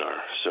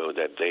opener, so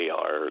that they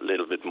are a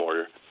little bit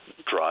more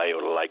dry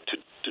or like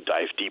to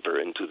dive deeper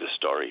into the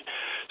story.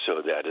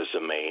 So that is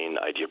the main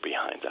idea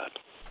behind that.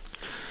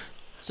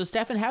 So,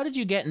 Stefan, how did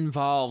you get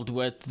involved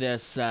with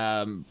this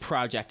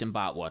project in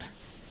Botwood?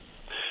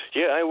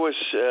 Yeah, I was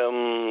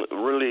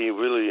really,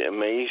 really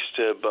amazed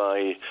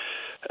by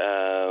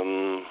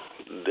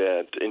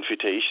that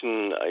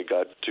invitation I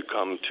got to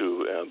come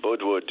to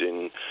Boatwood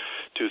in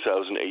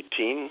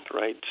 2018,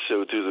 right?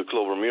 So to the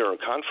Global Mirror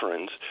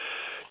Conference.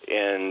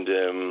 And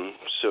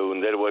so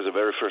that was the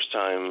very first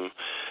time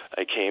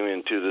I came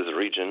into this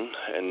region.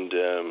 And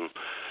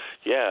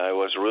I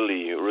was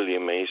really, really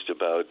amazed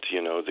about,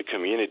 the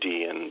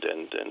community and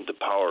the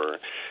power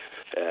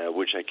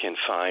which I can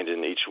find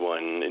in each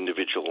one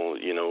individual,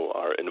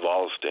 are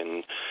involved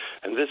in.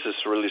 And this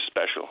is really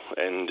special.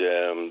 And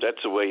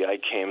that's the way I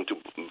came to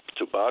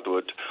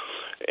Boatwood.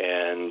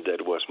 And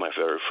that was my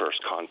very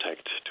first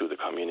contact to the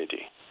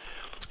community.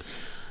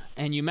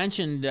 And you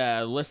mentioned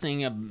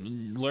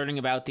learning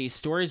about these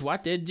stories.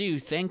 What did you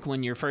think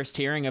when you're first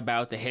hearing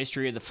about the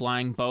history of the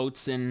flying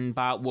boats in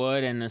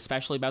Boatwood, and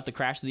especially about the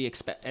crash of the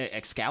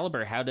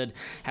Excalibur? How did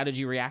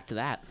you react to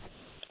that?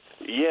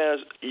 Yes,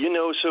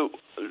 so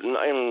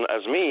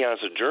as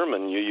a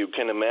German, you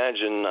can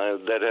imagine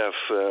that have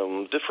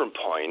different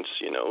points,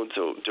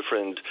 so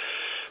different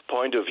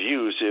point of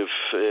views. If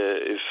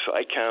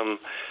I come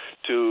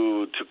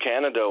to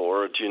Canada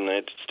or to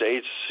United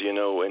States,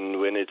 and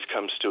when it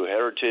comes to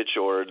heritage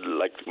or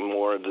like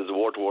more the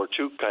World War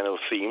II kind of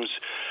themes,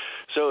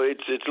 so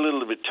it's a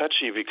little bit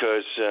touchy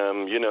because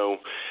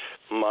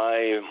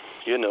my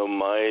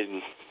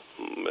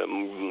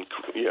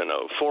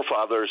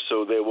forefathers,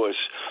 so there was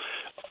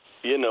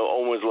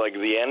almost like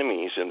the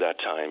enemies in that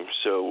time.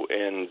 So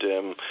and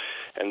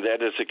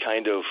that is a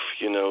kind of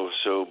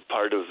so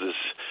part of this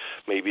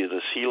maybe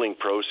this healing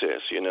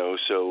process,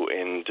 so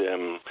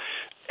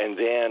and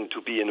then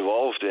to be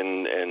involved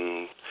in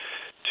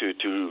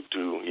to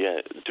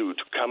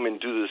come and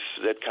do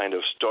that kind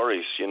of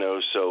stories,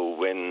 so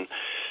when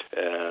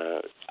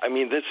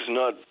this is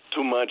not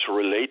too much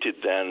related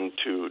then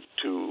to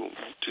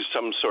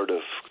some sort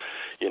of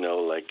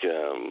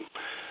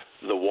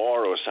the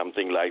war or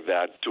something like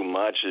that too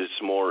much.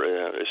 It's more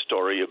a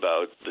story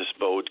about this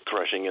boat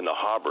crashing in the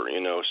harbor,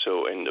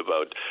 so and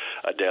about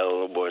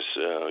Adele was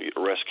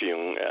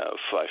rescuing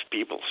 5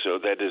 people. So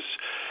that is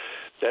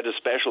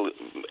special,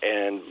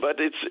 but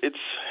it's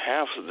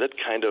half that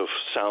kind of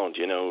sound,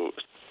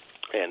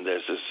 and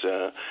this is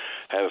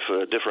have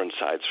different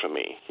sides for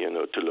me,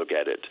 to look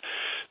at it.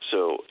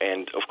 So,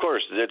 and of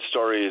course that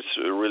story is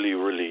really,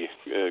 really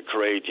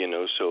great,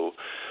 so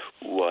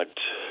what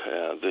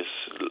this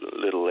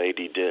little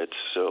lady did,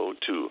 so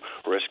to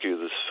rescue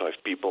these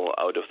 5 people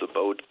out of the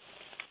boat,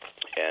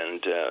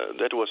 and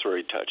that was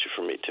very touchy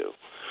for me too.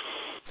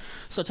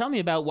 So tell me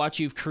about what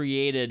you've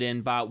created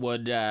in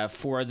Boatwood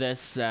for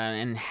this,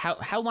 and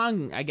how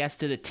long, I guess,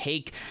 did it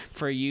take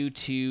for you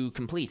to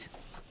complete?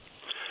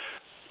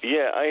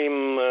 Yeah, I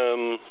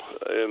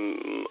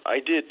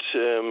did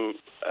a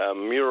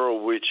mural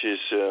which is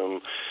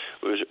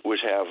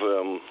which have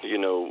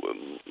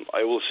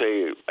I will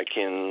say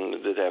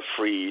that have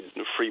three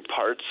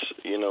parts.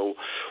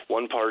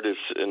 One part is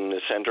in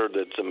the center.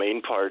 That's the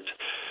main part.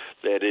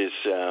 That is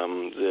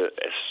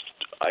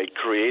I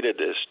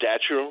created a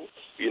statue.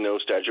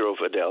 Statue of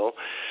Adele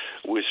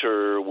with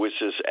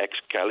this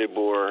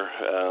Excalibur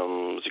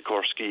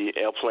Sikorsky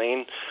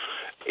airplane,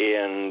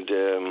 and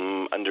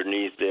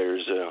underneath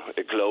there's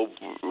a globe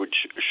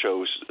which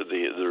shows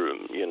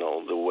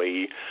the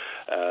way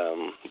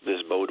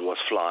this boat was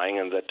flying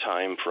at that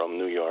time from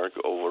New York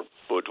over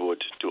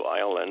Boatwood to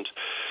Ireland.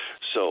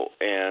 So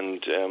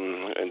and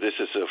this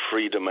is a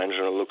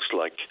 3-dimensional, looks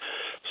like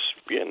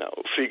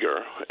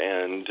figure,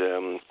 and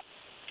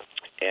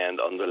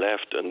on the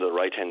left and the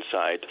right-hand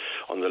side,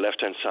 on the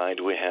left-hand side,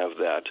 we have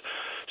that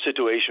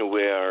situation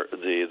where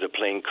the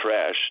plane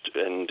crashed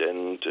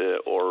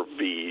or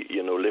be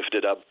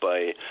lifted up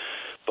by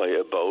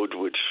a boat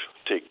which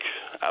take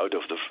out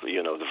of the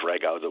the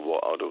wreck out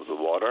of the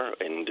water,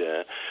 and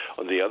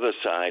on the other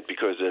side,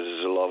 because this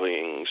is a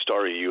loving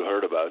story, you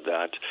heard about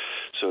that,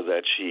 so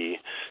that she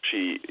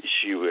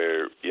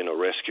were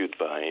rescued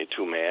by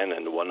 2 men,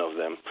 and one of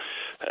them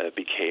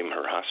became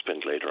her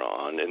husband later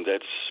on, and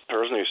that's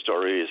personal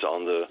story is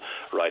on the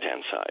right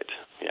hand side.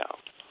 Yeah.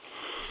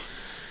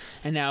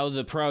 And now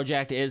the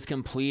project is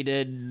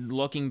completed.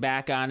 Looking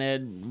back on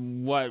it,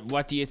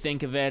 what do you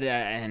think of it,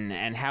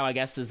 and how, I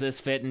guess, does this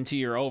fit into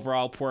your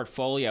overall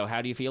portfolio?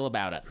 How do you feel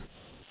about it?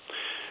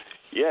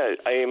 Yeah,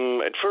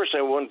 at first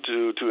I want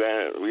to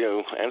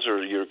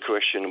answer your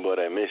question what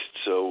I missed.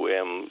 So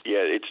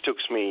it took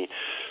me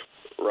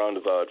around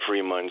about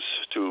 3 months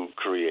to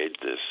create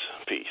this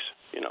piece.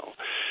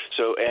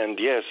 So and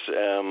yes,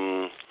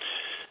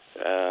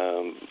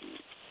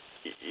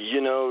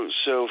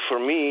 so for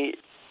me,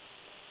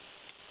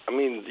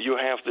 you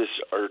have this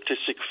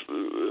artistic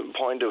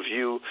point of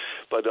view,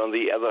 but on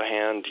the other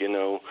hand,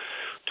 to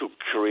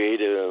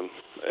create a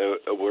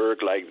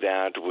work like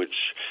that, which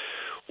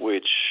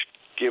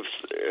gives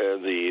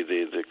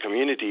the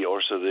community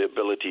also the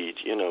ability,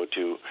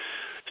 to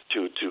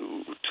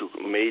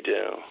make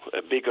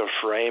a bigger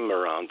frame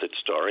around that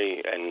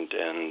story and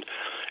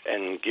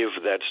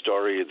give that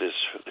story this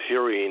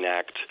heroine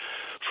act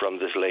from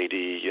this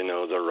lady,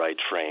 the right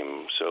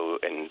frame. So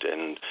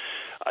and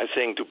I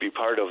think to be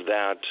part of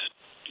that,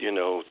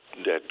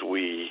 that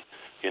we,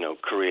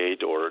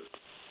 create or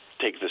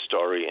take the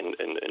story and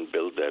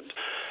build that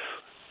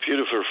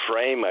beautiful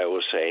frame, I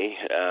will say,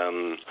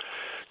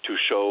 to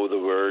show the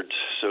world.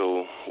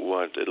 So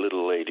what a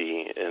little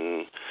lady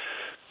in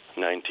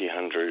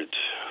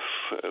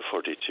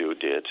 1942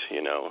 did,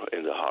 in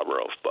the harbor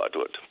of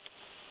Botwood.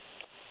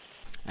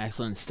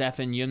 Excellent.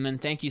 Stefan Yunman,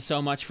 thank you so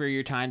much for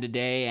your time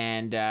today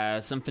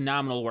and some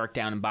phenomenal work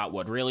down in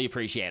Botwood. Really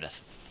appreciate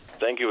it.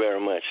 Thank you very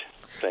much.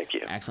 Thank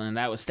you. Excellent. And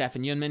that was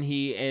Stefan Yunman.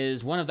 He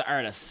is one of the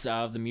artists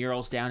of the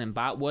murals down in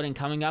Botwood. And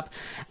coming up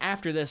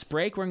after this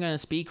break, we're going to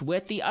speak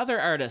with the other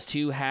artist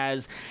who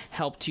has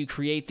helped to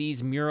create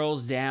these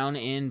murals down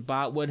in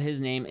Botwood. His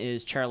name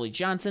is Charlie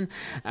Johnson.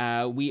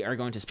 We are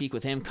going to speak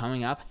with him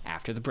coming up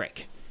after the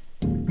break.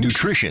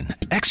 Nutrition,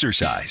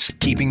 exercise,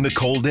 keeping the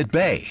cold at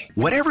bay.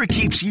 Whatever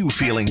keeps you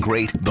feeling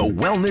great, the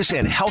Wellness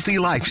and Healthy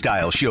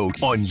Lifestyle Show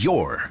on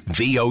your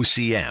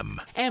VOCM.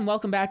 And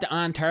welcome back to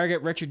On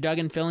Target. Richard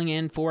Duggan filling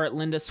in for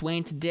Linda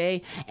Swain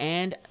today.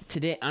 And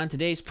on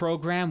today's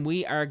program,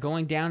 we are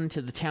going down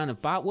into the town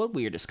of Botwood.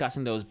 We are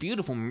discussing those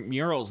beautiful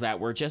murals that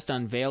were just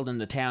unveiled in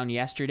the town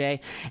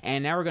yesterday.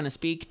 And now we're going to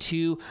speak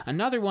to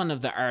another one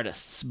of the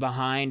artists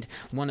behind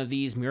one of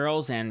these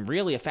murals, and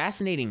really a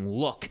fascinating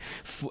look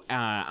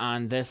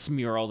on this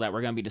mural that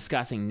we're going to be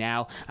discussing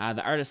now.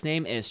 The artist's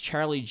name is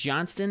Charlie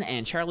Johnston,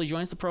 and Charlie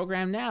joins the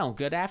program now.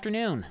 Good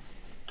afternoon.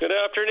 Good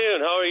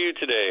afternoon. How are you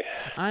today?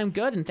 I'm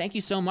good, and thank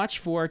you so much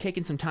for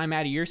taking some time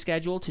out of your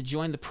schedule to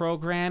join the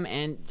program.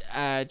 And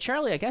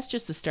Charlie, I guess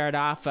just to start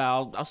off,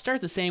 I'll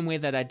start the same way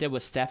that I did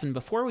with Stefan.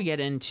 Before we get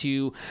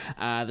into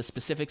the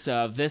specifics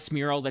of this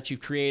mural that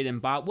you've created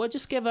in Botwood,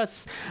 just give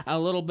us a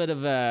little bit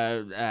of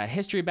a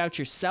history about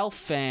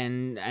yourself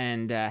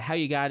and how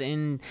you got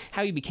in,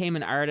 how you became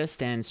an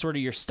artist, and sort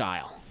of your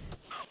style.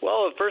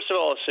 Well, first of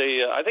all, I'll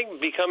say I think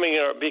becoming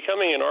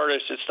an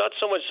artist, it's not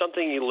so much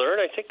something you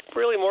learn. I think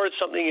really more it's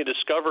something you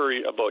discover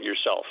about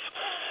yourself.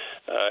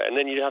 And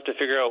then you have to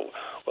figure out,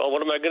 well,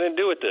 what am I going to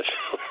do with this?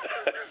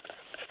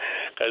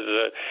 Because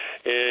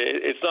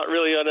it's not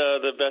really on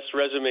the best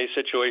resume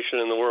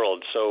situation in the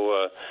world.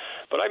 So,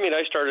 but I mean,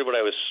 I started when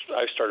I was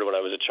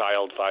a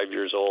child, 5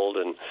 years old,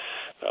 and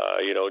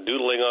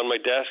doodling on my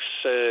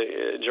desks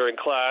during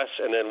class,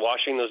 and then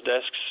washing those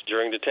desks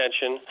during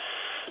detention.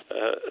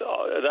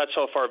 That's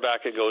how far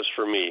back it goes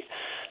for me.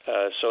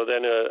 So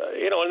then,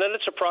 and then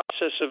it's a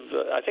process of,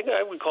 I think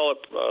I would call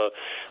it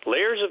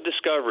layers of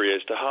discovery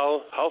as to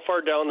how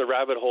far down the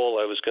rabbit hole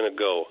I was going to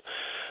go.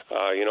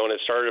 And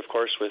it started, of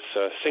course, with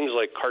things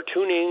like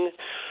cartooning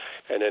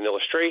and then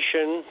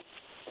illustration.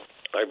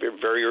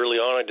 Very early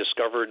on, I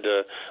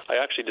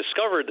actually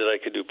discovered that I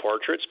could do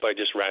portraits by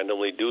just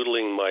randomly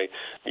doodling my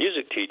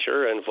music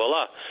teacher, and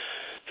voila.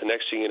 The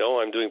next thing you know,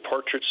 I'm doing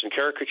portraits and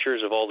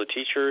caricatures of all the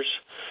teachers,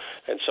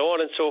 and so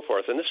on and so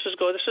forth. And this is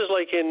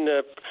like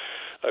in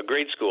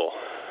grade school.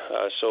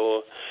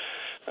 So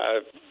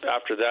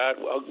after that,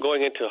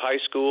 going into high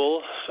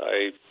school,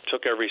 I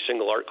took every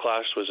single art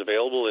class was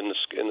available in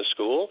the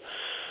school.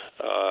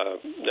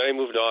 Then I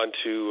moved on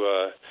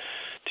to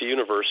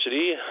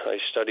university. I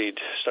studied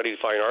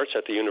fine arts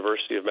at the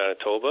University of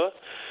Manitoba,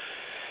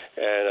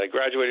 and I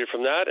graduated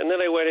from that. And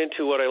then I went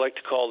into what I like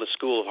to call the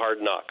School of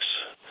Hard Knocks.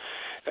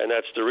 And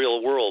that's the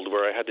real world,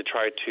 where I had to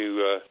try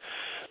to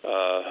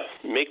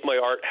make my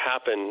art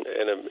happen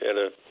in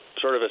a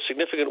sort of a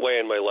significant way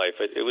in my life.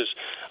 I was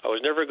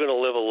never going to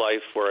live a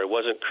life where I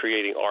wasn't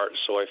creating art,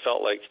 so I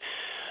felt like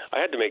I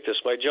had to make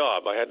this my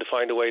job. I had to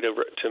find a way to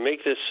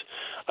make this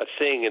a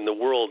thing in the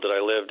world that I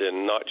lived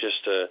in, not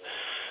just a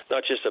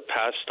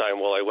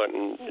pastime while I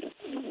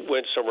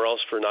went somewhere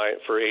else for 8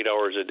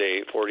 hours a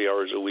day, 40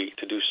 hours a week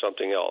to do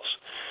something else.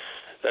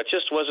 That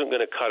just wasn't going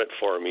to cut it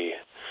for me.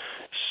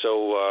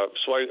 So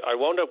I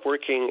wound up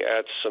working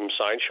at some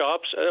sign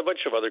shops and a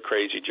bunch of other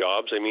crazy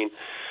jobs. I mean,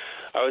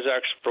 I was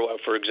actually,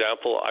 for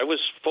example, I was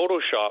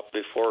Photoshop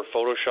before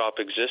Photoshop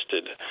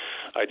existed.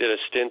 I did a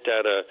stint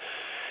at a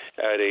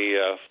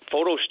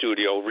photo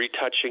studio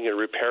retouching and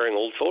repairing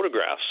old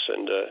photographs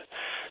and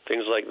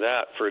things like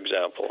that, for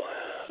example.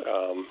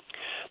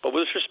 But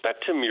with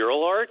respect to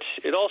mural art,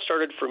 it all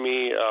started for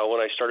me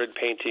when I started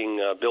painting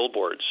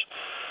billboards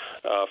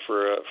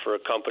for a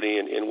company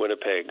in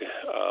Winnipeg.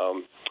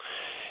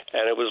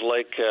 And it was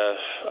like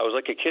I was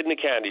like a kid in a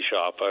candy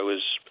shop. I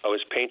was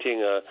painting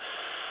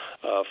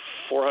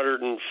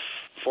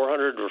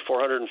 400 or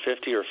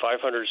 450 or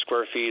 500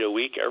 square feet a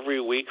week every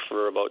week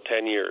for about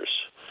 10 years.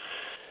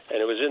 And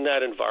it was in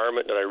that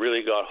environment that I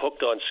really got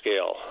hooked on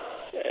scale.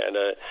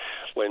 And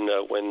when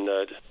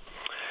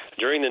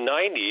during the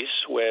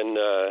 90s, when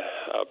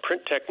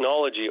print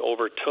technology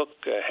overtook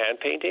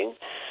hand painting,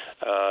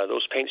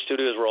 those paint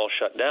studios were all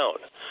shut down.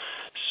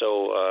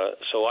 So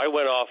I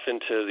went off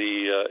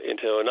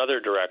into another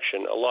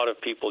direction. A lot of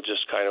people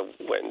just kind of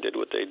went and did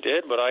what they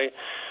did, but I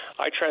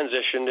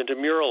transitioned into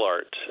mural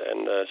art,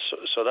 and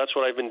so that's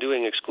what I've been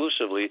doing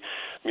exclusively: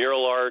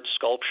 mural art,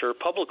 sculpture,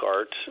 public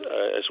art,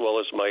 as well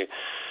as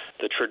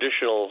the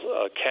traditional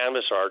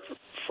canvas art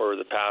for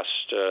the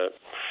past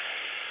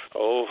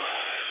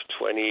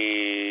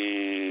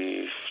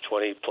 20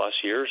 20 plus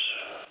years.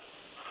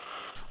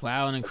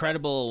 Wow, an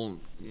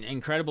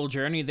incredible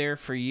journey there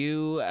for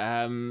you.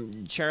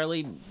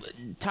 Charlie,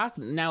 talk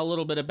now a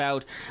little bit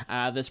about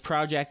this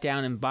project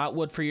down in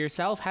Botwood for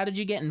yourself. How did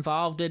you get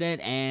involved in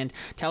it, and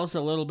tell us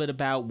a little bit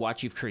about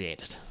what you've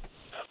created.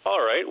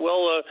 All right.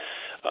 Well,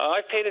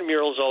 I've painted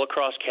murals all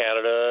across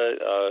Canada,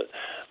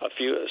 a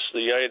few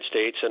the United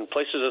States, and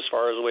places as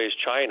far away as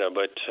China.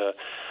 But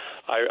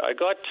I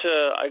got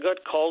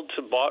called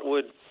to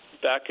Botwood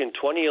back in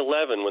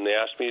 2011 when they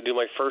asked me to do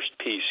my first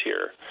piece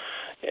here.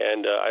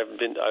 And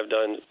I've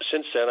done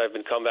since then. I've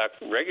been come back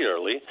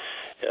regularly.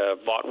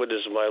 Botwood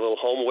is my little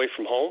home away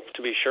from home,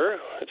 to be sure.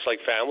 It's like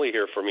family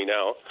here for me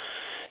now.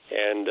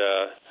 And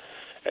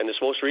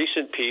this most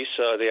recent piece,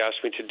 they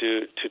asked me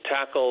to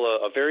tackle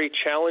a very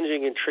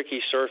challenging and tricky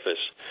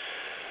surface.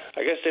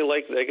 I guess they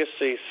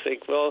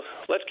think, well,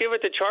 let's give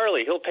it to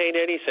Charlie. He'll paint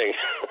anything.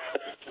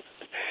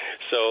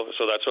 So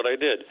that's what I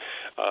did.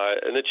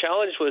 And the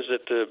challenge was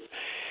that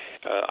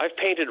I've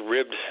painted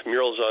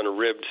murals on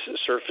ribbed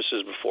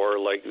surfaces before,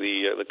 like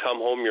the Come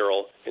Home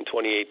mural in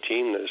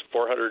 2018. There's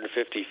 450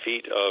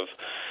 feet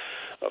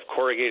of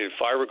corrugated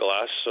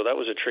fiberglass, so that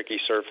was a tricky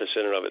surface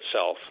in and of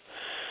itself.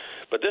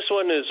 But this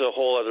one is a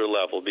whole other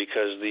level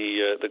because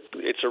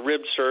it's a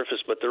ribbed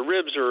surface, but the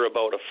ribs are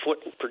about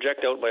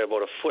project out by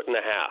about 1.5 feet.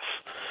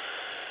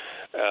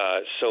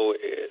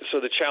 So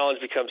the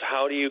challenge becomes,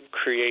 how do you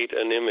create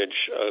an image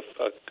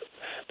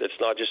that's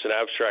not just an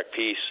abstract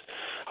piece?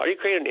 How do you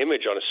create an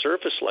image on a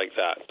surface like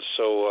that?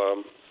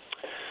 So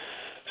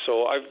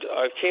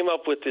I've came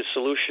up with this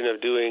solution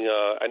of doing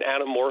an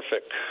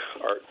anamorphic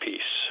art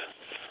piece.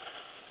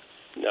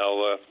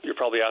 Now you're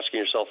probably asking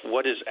yourself,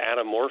 what is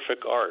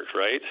anamorphic art,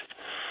 right?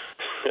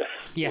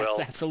 Yes,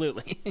 well,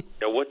 absolutely.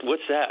 Yeah,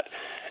 what's that?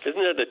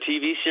 Isn't it the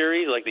TV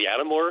series like the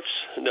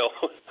Animorphs? No.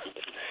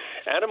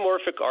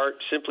 Anamorphic art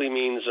simply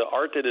means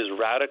art that is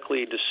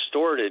radically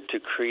distorted to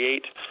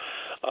create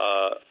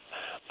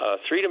a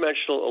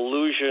three-dimensional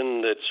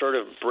illusion that sort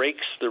of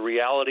breaks the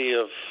reality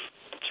of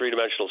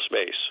three-dimensional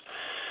space.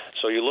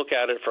 So you look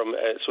at it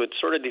so it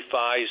sort of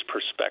defies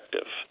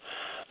perspective.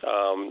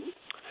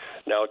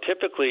 Now,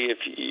 typically, if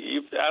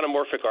you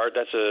anamorphic art,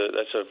 that's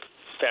a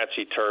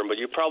fancy term, but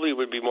you probably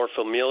would be more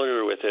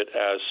familiar with it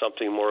as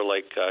something more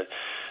like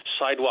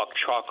sidewalk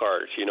chalk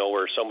art,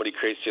 where somebody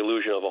creates the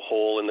illusion of a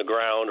hole in the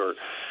ground or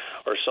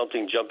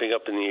something jumping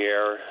up in the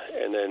air,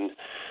 and then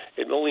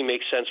it only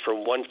makes sense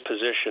from one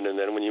position, and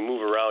then when you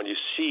move around, you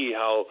see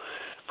how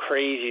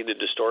crazy the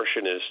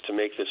distortion is to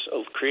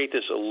create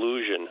this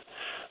illusion.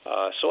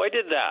 So I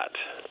did that.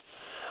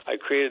 I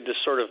created this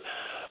sort of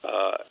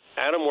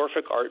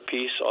anamorphic art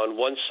piece on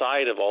one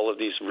side of all of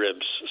these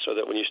ribs, so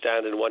that when you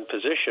stand in one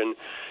position,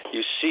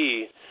 you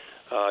see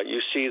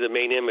the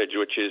main image,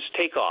 which is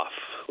Takeoff,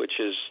 which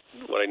is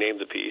what I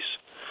named the piece.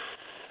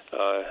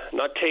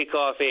 Not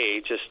Takeoff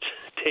just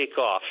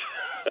Takeoff.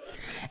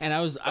 And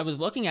I was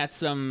looking at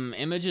some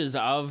images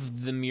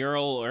of the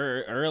mural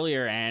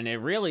earlier, and it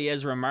really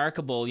is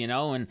remarkable,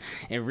 and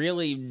it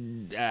really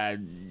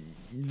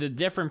the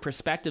different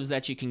perspectives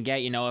that you can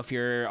get, if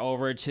you're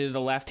over to the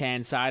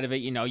left-hand side of it,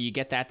 you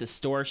get that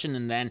distortion,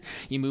 and then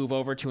you move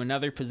over to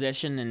another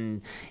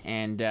position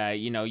and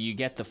you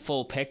get the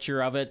full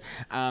picture of it.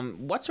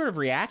 What sort of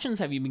reactions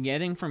have you been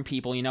getting from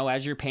people,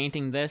 as you're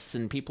painting this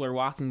and people are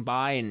walking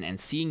by and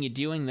seeing you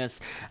doing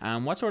this?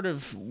 What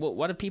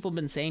have people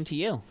been saying to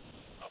you?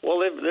 Well,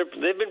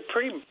 they've been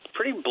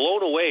pretty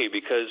blown away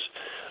because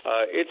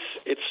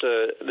it's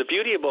the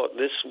beauty about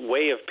this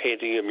way of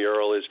painting a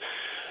mural is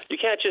you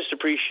can't just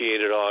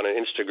appreciate it on an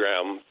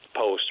Instagram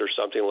post or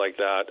something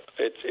like that.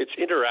 It's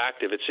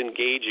interactive. It's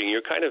engaging. You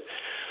kind of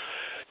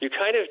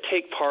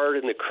take part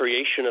in the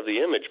creation of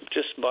the image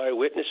just by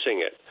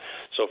witnessing it.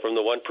 So from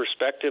the one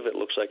perspective, it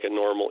looks like a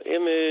normal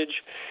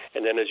image,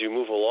 and then as you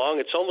move along,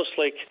 it's almost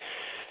like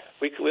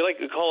we like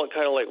to call it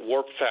kind of like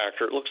warp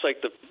factor. It looks like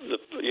the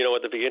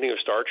at the beginning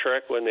of Star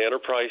Trek when the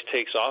Enterprise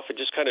takes off, it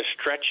just kind of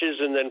stretches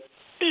and then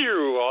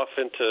off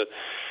into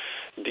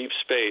deep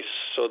space.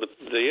 So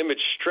the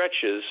image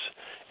stretches,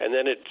 and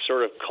then it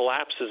sort of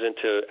collapses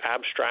into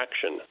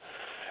abstraction,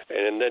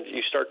 and then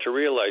you start to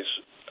realize,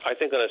 I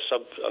think on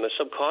a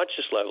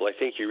subconscious level, I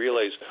think you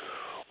realize,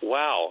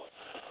 wow,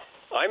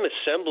 I'm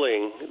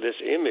assembling this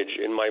image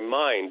in my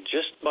mind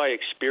just by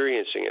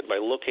experiencing it, by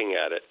looking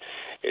at it.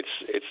 It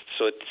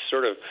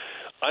sort of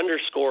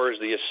underscores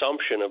the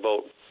assumption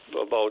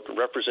about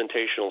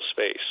representational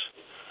space.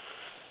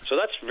 So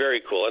that's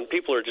very cool, and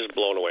people are just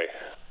blown away.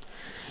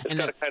 It's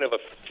got a kind of a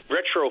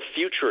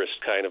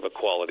retro-futurist kind of a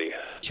quality.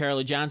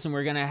 Charlie Johnson,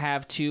 we're going to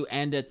have to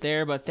end it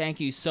there, but thank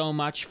you so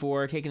much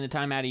for taking the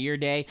time out of your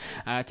day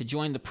to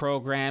join the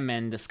program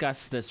and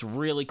discuss this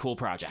really cool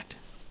project.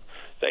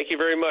 Thank you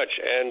very much.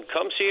 And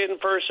come see it in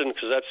person,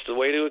 because that's the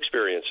way to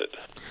experience it.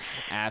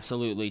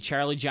 Absolutely.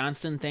 Charlie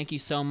Johnston, thank you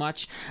so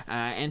much.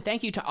 And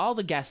thank you to all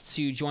the guests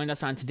who joined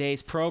us on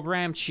today's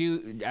program,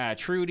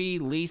 Trudy,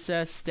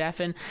 Lisa,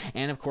 Stefan,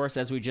 and of course,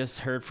 as we just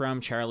heard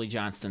from, Charlie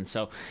Johnston.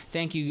 So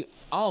thank you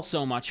all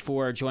so much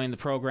for joining the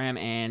program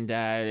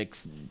and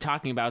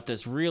talking about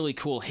this really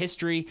cool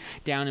history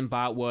down in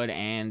Botwood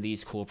and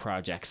these cool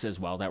projects as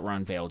well that were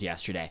unveiled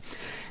yesterday.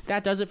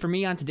 That does it for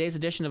me on today's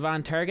edition of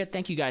On Target.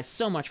 Thank you guys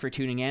so much for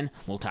tuning in.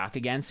 We'll talk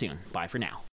again soon. Bye for now.